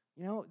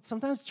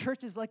 Sometimes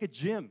church is like a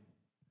gym.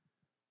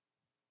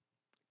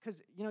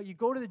 Because, you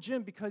go to the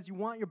gym because you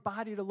want your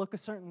body to look a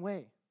certain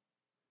way,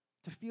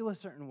 to feel a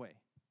certain way.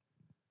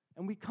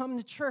 And we come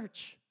to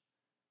church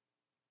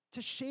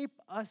to shape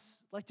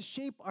us, like to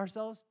shape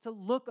ourselves to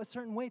look a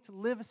certain way, to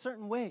live a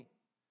certain way.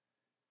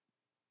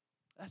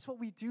 That's what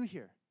we do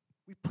here.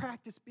 We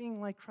practice being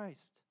like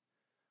Christ.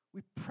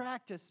 We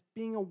practice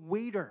being a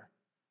waiter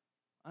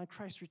on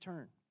Christ's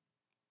return.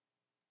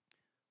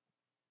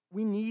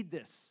 We need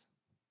this.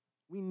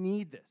 We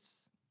need this.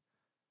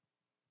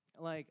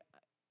 Like,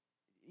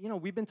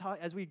 we've been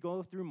talking, as we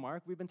go through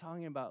Mark, we've been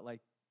talking about, like,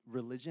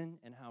 religion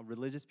and how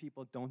religious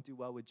people don't do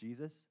well with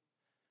Jesus.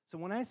 So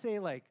when I say,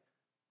 like,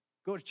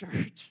 go to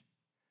church,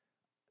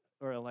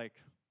 or, like,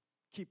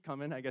 keep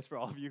coming, I guess, for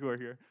all of you who are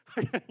here,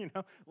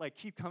 like,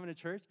 keep coming to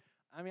church,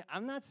 I mean,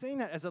 I'm not saying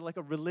that as a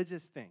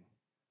religious thing.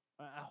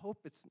 I hope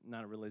it's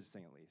not a religious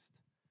thing, at least.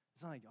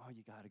 It's not like, oh,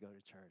 you got to go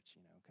to church,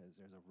 because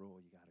there's a rule,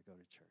 you got to go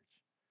to church.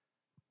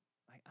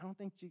 I don't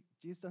think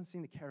Jesus doesn't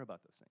seem to care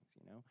about those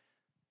things,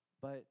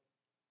 But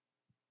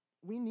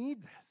we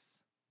need this.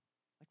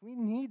 Like, we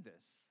need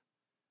this.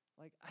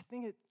 Like, I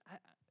think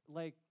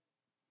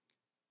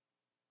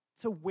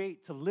to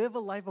wait, to live a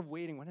life of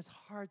waiting when it's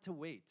hard to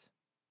wait.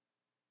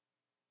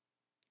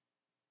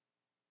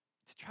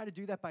 To try to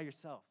do that by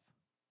yourself.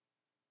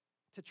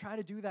 To try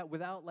to do that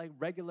without, like,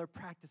 regular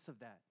practice of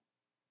that.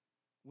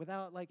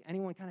 Without, like,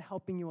 anyone kind of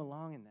helping you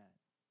along in that.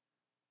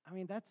 I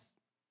mean, it's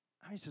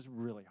just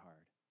really hard.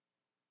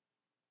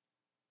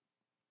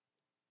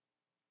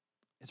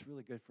 it's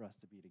really good for us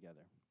to be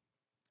together.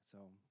 So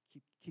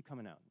keep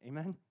coming out.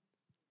 Amen?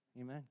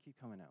 Amen? Keep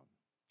coming out.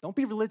 Don't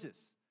be religious.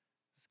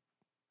 Just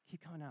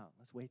keep coming out.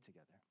 Let's wait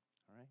together.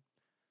 All right?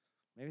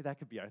 Maybe that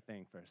could be our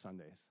thing for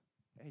Sundays.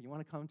 Hey, you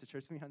want to come to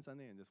church with me on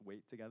Sunday and just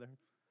wait together?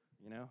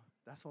 You know,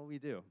 that's what we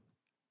do.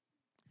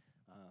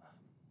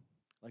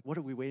 Like, what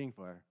are we waiting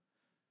for?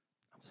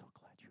 I'm so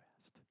glad you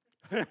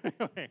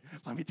asked. Okay,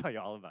 let me tell you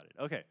all about it.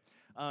 Okay,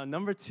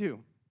 number 2,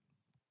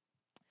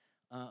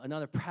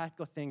 another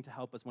practical thing to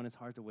help us when it's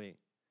hard to wait.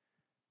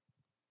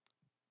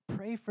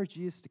 Pray for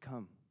Jesus to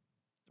come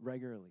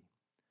regularly.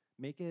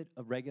 Make it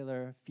a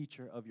regular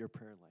feature of your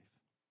prayer life.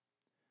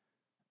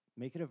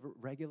 Make it a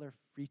regular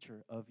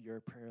feature of your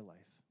prayer life.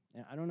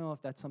 And I don't know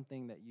if that's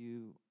something that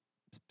you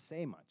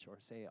say much or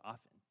say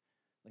often.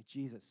 Like,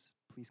 Jesus,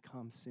 please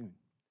come soon.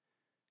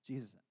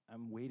 Jesus,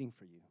 I'm waiting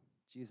for you.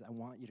 Jesus, I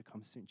want you to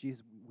come soon.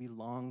 Jesus, we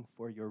long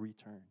for your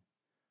return.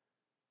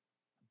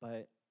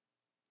 But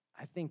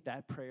I think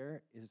that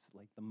prayer is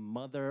like the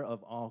mother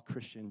of all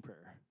Christian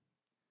prayer.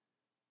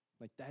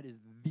 Like, that is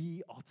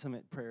the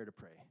ultimate prayer to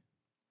pray.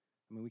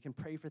 I mean, we can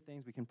pray for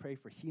things. We can pray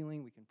for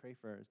healing. We can pray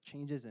for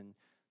changes in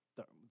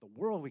the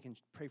world. We can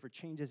pray for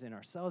changes in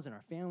ourselves, in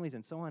our families,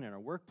 and so on, in our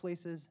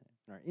workplaces,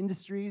 in our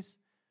industries.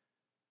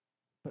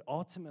 But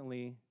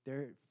ultimately,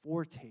 they're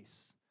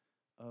foretastes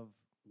of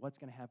what's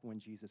going to happen when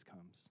Jesus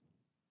comes.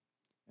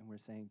 And we're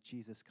saying,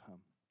 Jesus, come.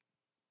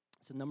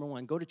 So number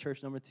 1, go to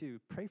church. Number 2,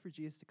 pray for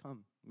Jesus to come.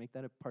 Make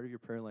that a part of your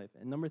prayer life.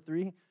 And number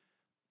 3,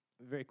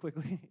 very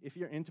quickly, if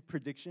you're into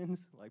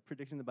predictions, like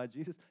predictions about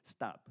Jesus,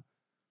 stop.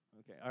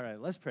 Okay, all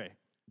right, let's pray.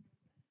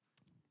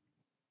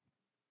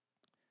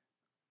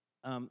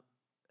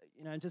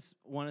 I just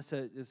want us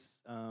to just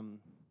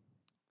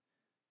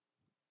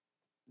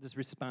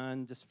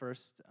respond just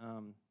first,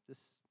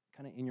 just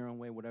kind of in your own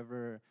way,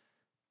 whatever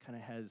kind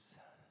of has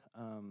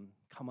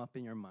come up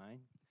in your mind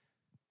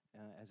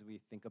as we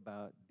think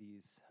about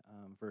these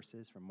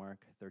verses from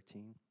Mark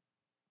 13.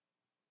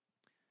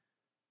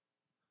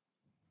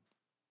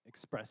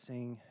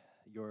 Expressing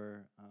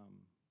your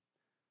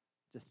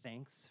just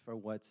thanks for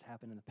what's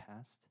happened in the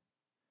past.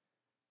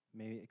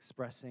 Maybe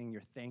expressing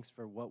your thanks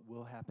for what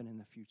will happen in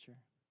the future.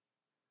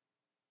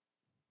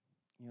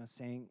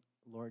 Saying,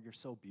 Lord, you're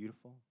so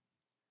beautiful.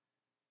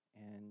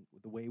 And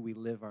the way we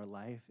live our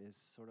life is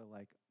sort of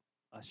like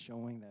us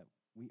showing that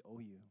we owe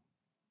you.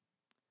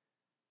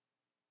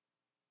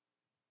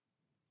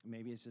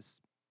 Maybe it's just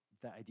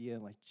the idea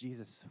like,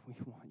 Jesus, we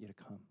want you to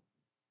come.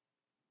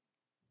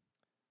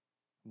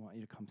 We want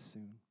you to come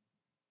soon.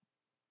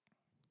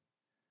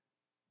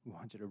 We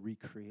want you to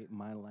recreate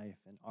my life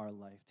and our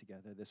life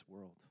together, this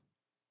world.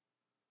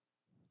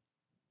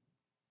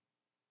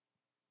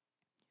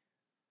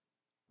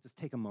 Just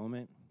take a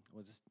moment.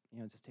 We'll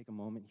just take a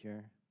moment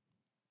here,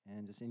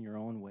 and just in your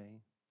own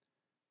way,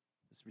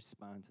 just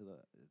respond to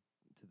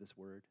this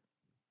word.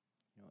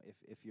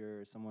 If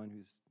you're someone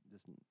who's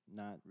just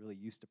not really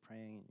used to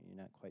praying, and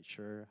you're not quite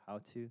sure how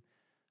to,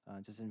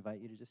 just invite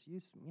you to just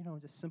use,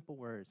 just simple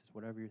words, just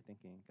whatever you're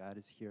thinking. God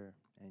is here,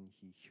 and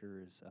he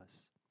hears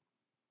us.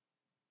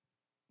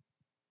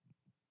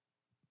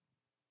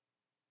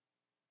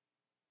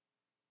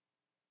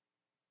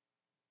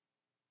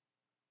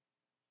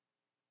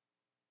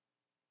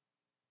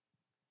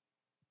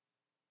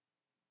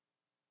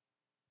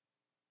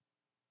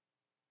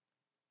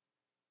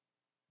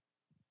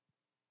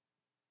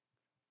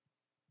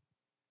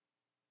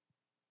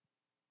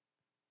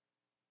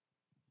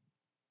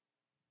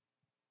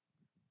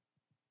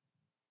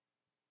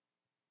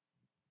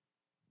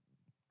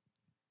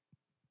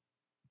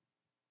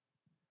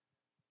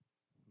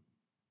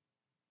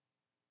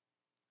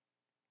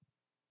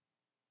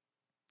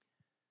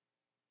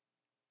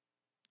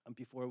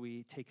 Before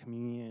we take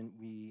communion,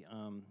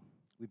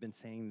 we've been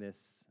saying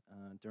this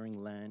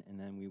during Lent, and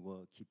then we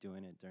will keep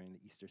doing it during the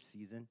Easter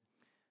season,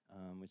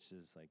 which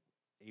is like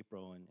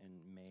April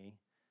and May.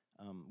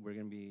 We're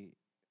going to be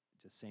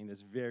just saying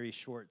this very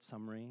short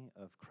summary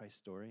of Christ's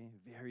story,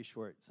 very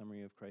short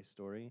summary of Christ's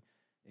story.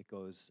 It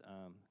goes,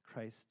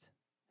 Christ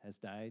has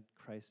died,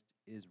 Christ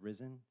is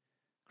risen,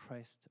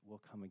 Christ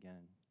will come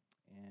again.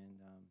 And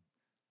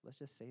let's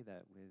just say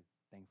that with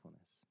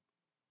thankfulness.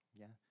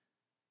 Yeah?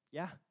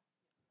 Yeah?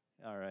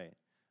 All right.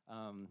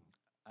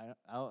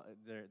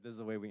 This is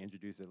the way we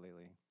introduce it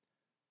lately.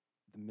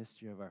 The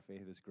mystery of our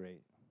faith is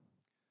great.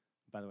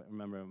 By the way,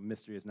 remember,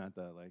 mystery is not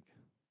the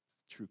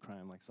true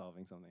crime, like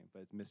solving something,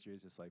 but mystery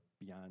is just like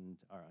beyond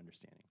our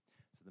understanding.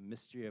 So the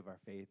mystery of our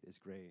faith is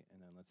great,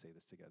 and then let's say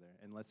this together.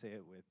 And let's say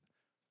it with,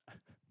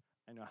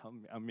 I know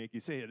I'll make you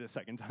say it a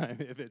second time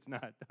if it's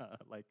not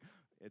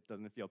it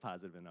doesn't feel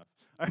positive enough.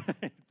 All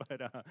right,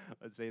 but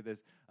let's say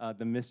this.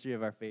 The mystery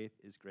of our faith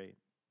is great.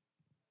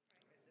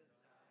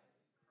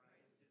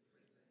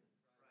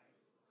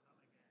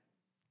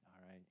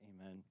 All right,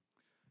 amen.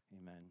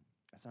 Amen.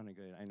 That sounded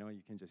good. I know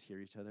you can just hear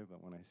each other,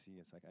 but when I see,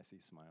 it's like I see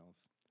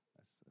smiles.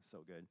 That's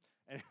so good.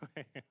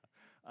 Anyway,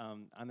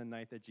 on the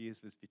night that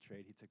Jesus was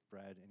betrayed, he took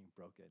bread and he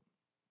broke it.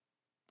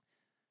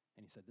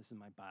 And he said, "This is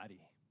my body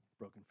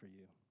broken for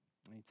you."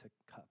 And he took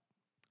a cup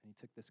And he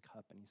took this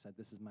cup and he said,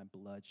 "This is my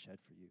blood shed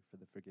for you for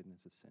the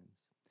forgiveness of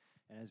sins."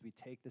 And as we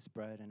take this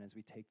bread and as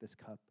we take this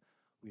cup,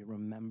 we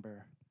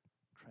remember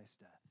Christ's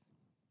death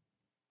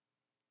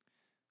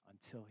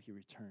until he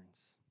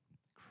returns.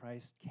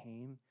 Christ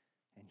came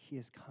and he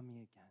is coming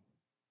again.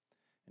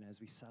 And as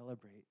we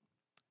celebrate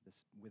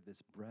this with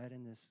this bread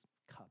and this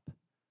cup,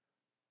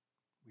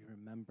 we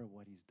remember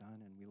what he's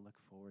done and we look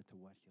forward to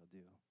what he'll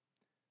do.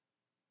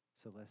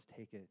 So let's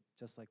take it,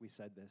 just like we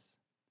said this,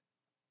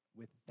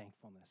 with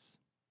thankfulness,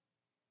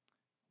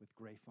 with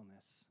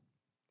gratefulness,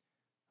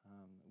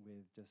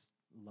 with just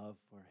love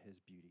for his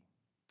beauty.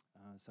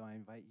 So I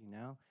invite you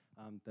now.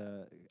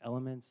 The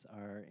elements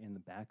are in the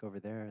back over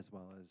there as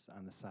well as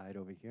on the side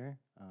over here.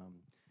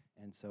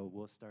 And so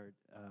we'll start,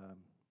 the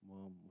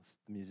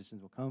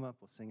musicians will come up,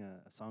 we'll sing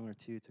a song or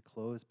two to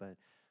close, but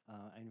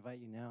I invite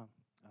you now,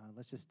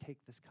 let's just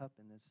take this cup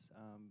and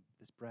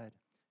this bread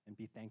and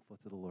be thankful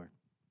to the Lord.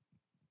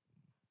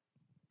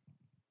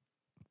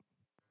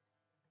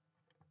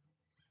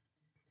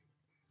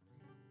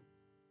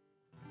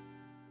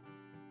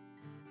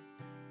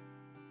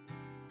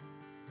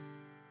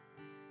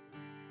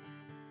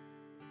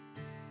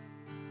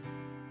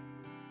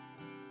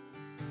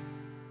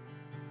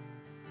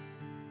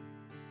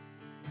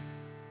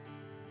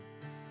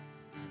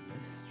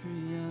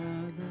 Mystery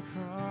of the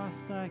cross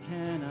I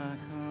cannot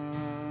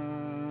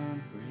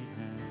comprehend.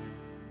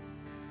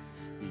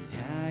 The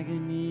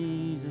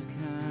agonies of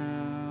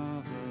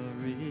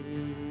Calvary.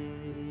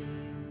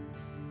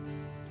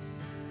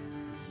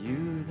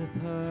 You, the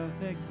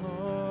perfect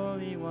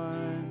Holy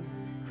One,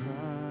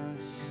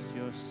 crushed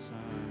your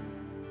Son.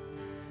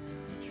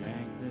 You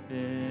drank the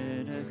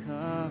bitter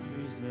cup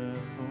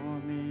reserved for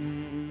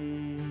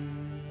me.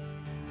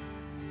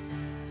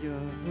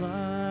 Your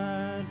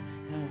blood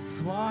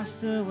has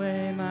washed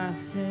away my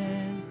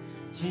sin.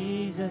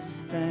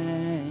 Jesus,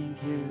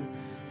 thank you.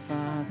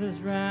 Father's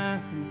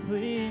wrath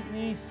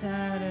completely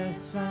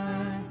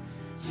satisfied.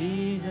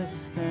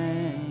 Jesus,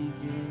 thank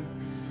you.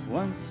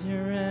 Once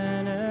your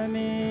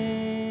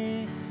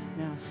enemy,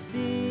 now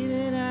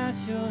seated at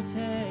your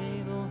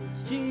table.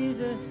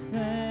 Jesus,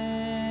 thank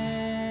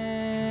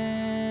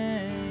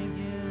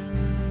you.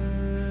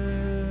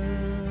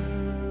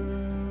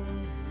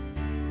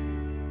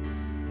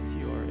 If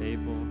you are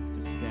able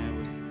to stand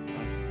with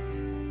us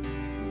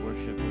and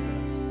worship with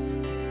us,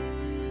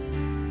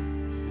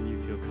 and you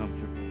feel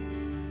comfortable.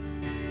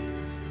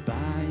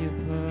 By your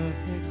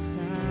perfect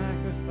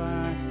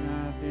sacrifice,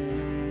 I've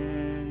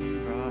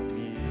been brought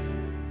near.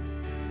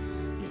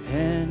 Your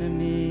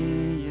enemy,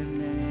 you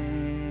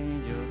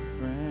made your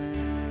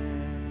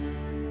friend.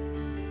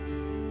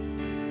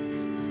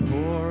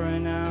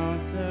 Pouring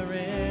out the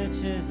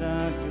riches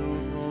of your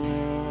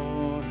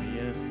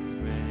glorious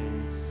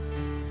grace.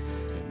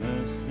 Your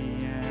mercy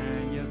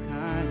and your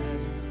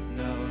kindness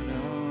know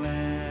no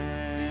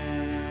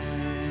end.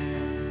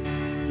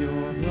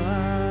 Your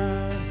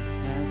blood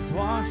has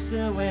washed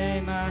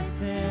away my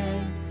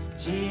sin.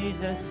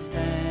 Jesus,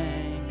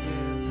 thank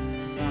you.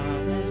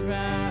 Father's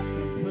wrath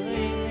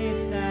completely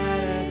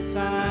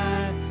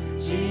satisfied.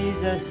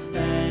 Jesus,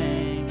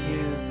 thank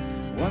you.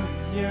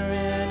 Once your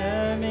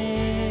enemy,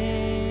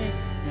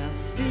 now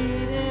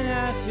seated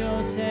at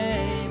your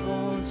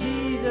table.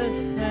 Jesus,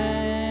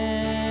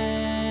 thank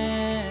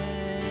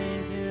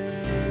you.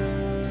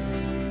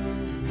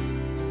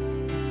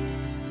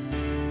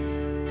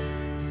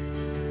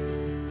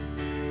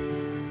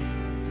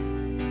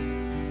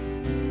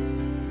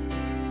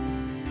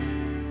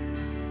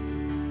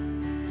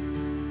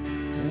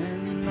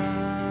 And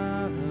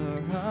lover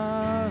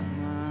of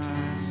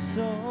my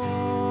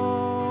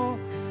soul,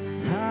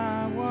 I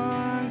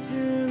want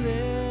to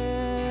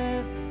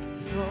live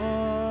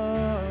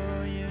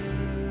for you.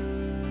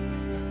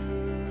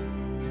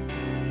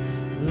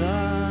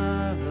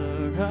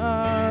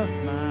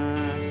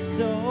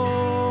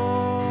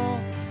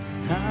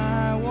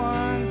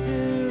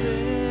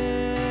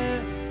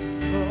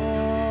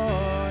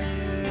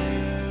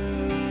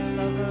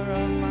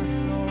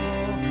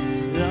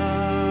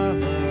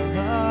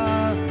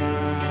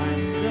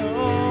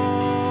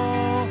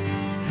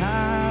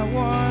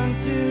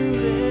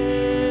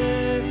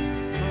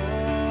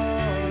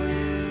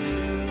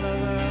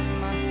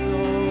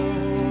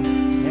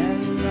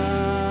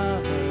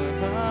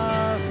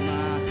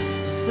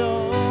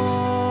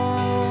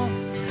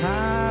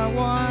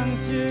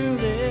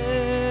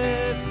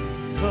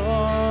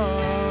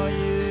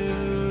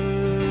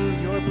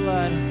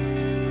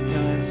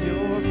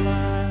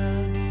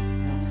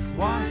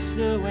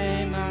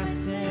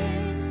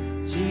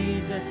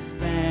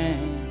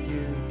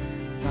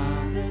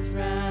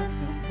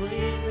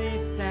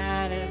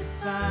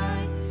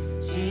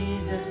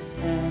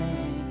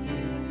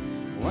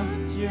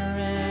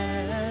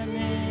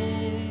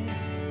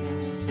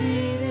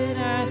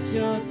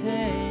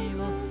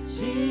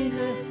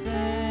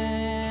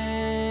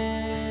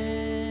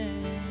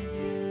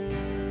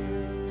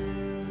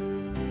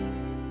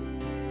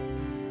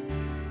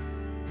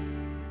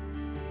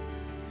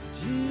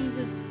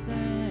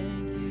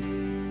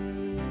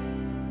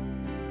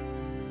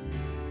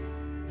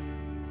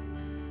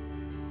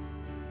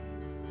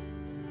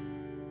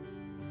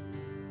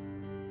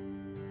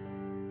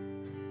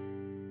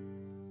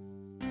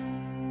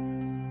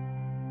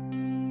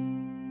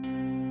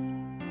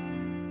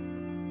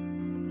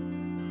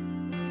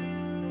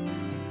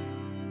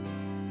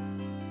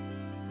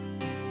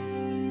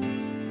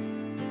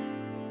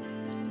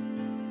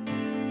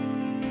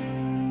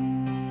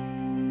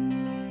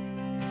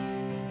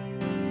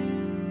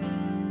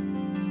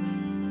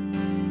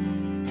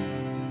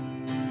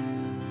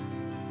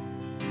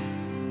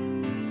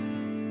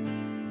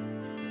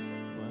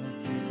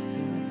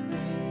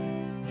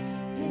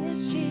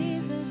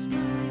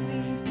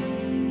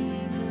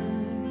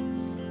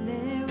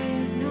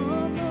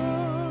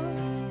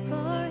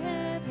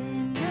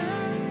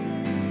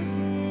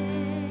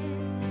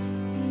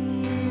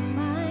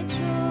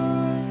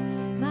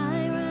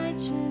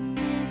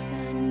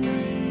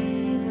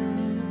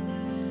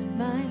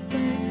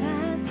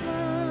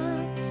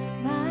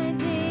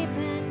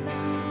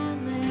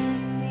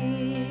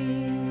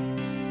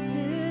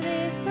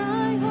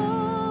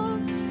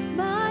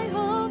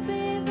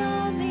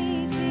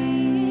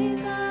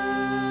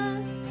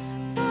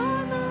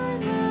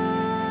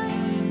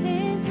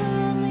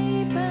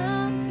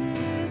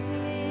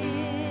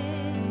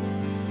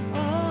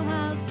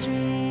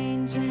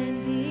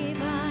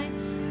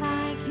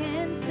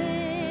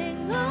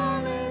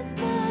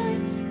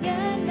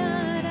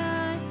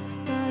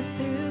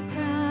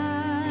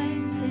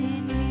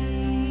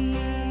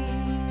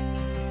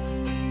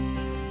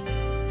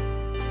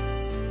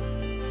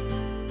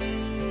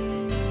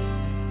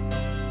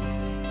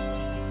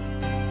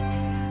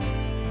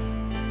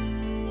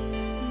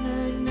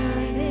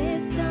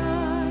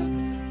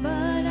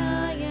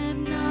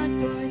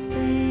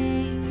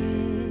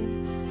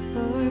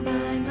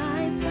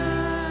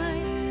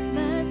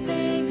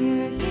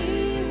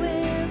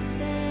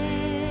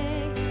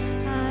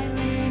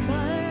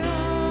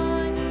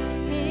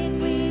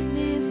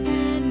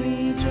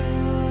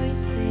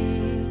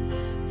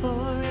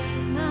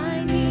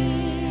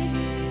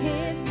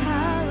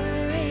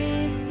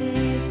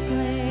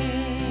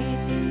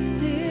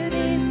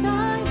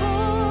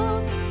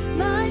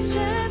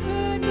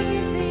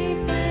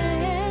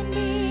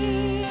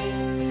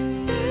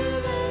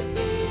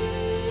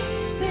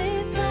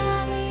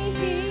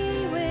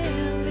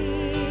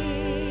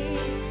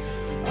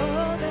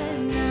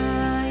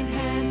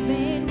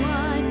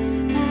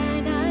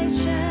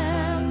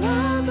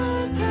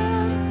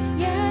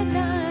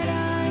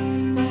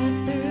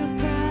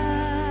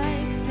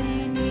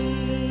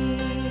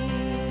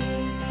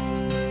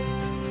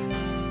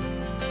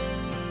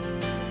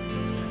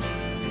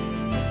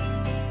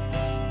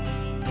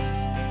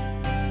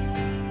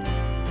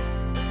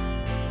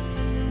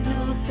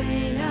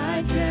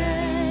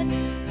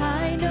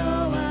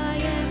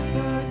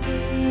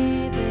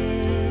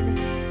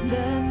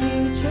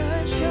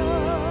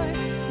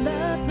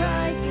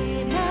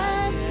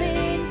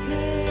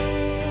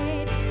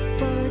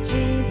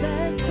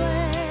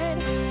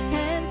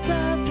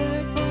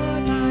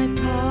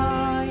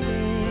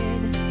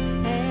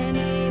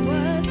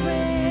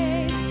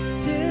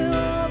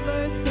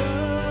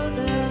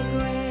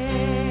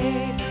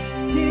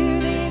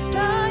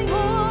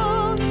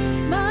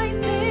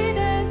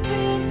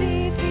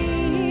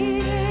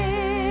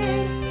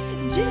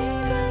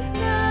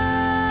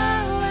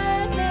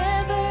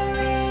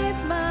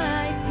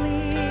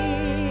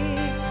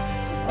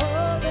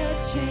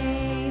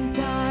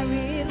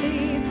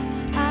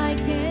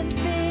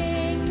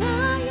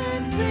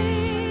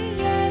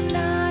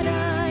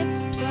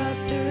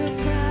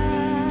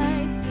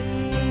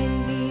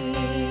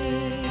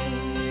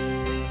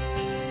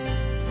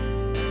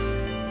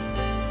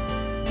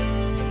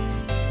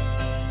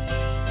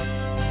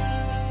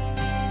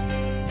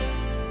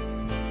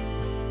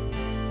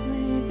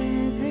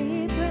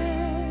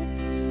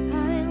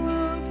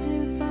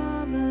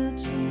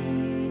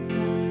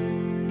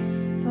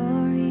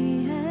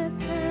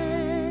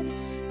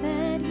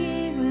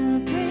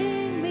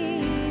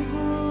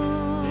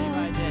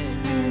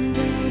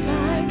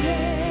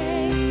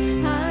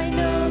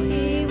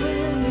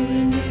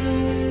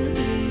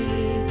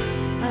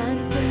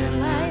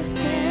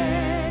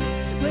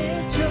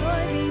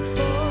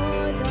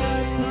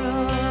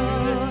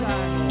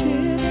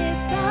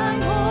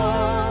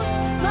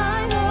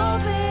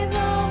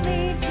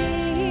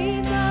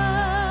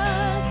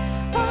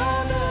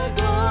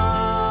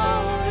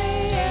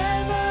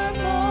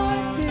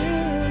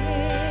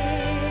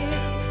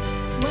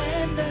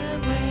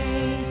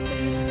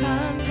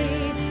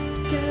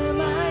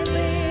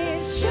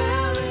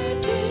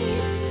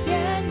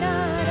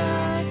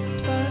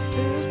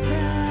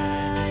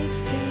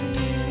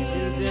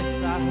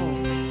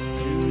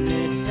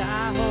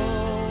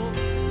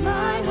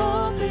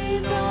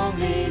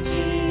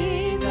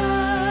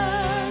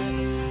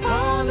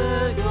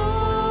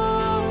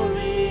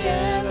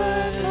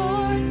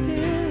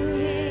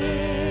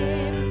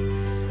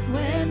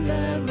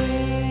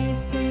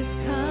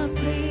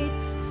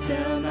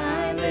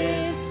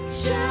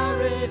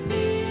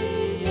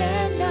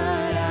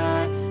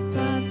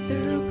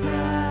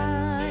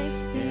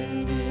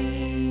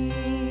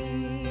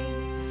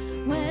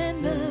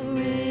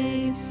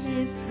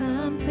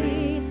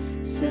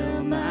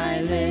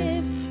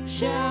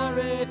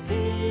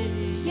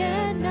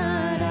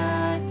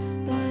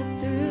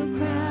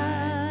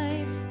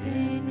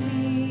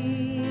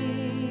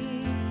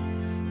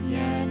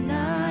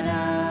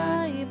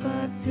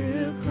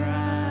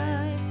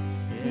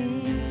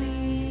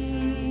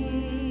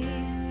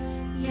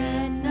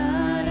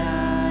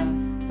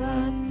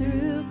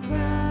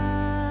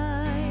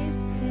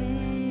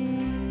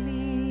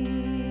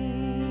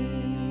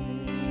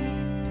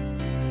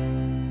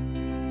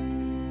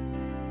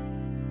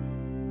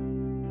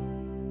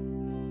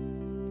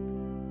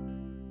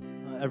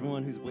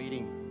 everyone who's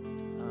waiting,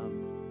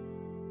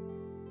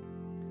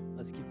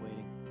 let's keep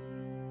waiting.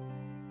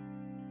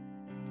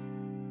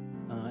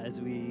 As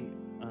we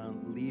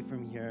leave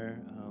from here,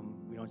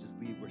 we don't just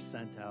leave, we're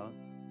sent out.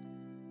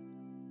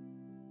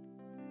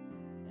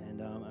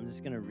 And I'm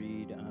just going to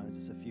read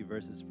just a few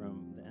verses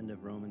from the end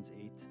of Romans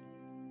 8.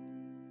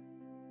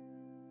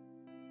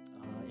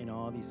 In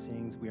all these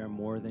things, we are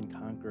more than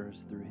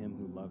conquerors through him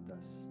who loved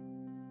us.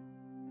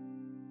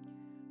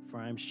 For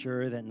I am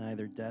sure that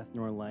neither death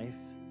nor life,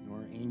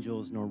 nor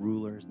angels, nor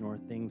rulers, nor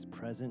things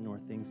present, nor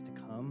things to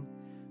come,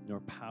 nor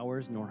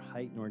powers, nor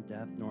height, nor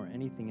depth, nor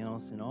anything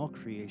else in all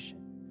creation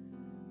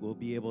will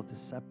be able to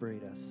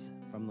separate us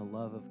from the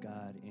love of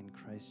God in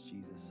Christ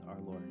Jesus our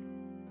Lord.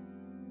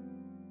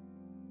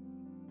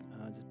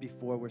 Just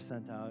before we're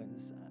sent out,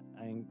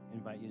 I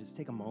invite you to just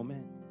take a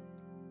moment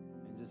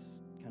and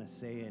just kind of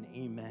say an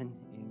amen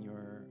in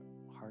your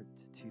heart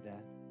to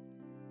that.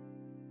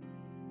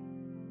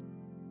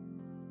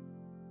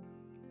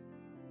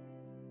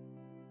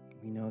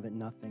 We know that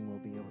nothing will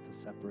be able to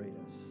separate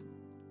us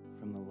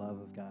from the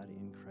love of God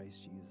in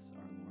Christ Jesus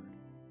our Lord.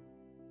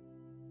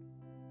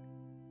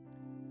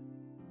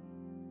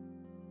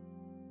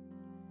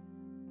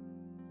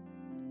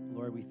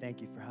 Lord, we thank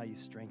you for how you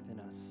strengthen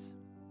us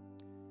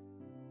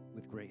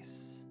with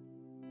grace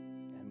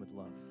and with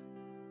love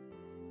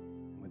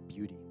and with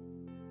beauty.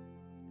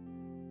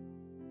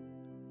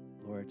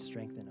 Lord,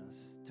 strengthen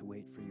us to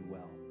wait for you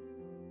well,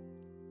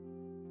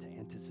 to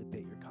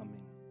anticipate your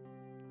coming,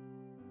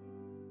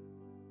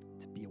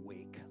 to be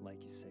awake,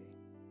 like you say,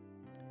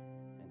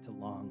 and to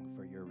long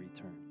for your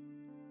return.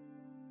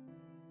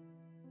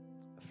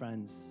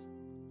 Friends,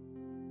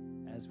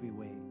 as we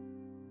wait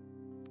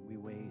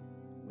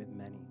with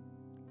many,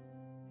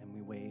 and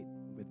we wait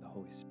with the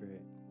Holy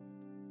Spirit,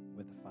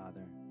 with the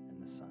Father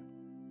and the Son.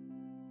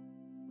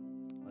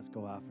 Let's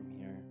go out from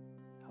here,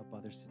 help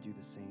others to do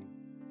the same,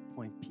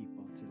 point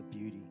people to the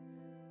beauty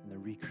and the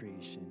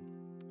recreation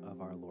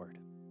of our Lord.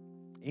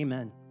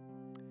 Amen.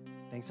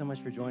 Thanks so much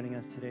for joining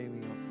us today.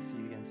 We hope to see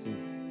you again soon.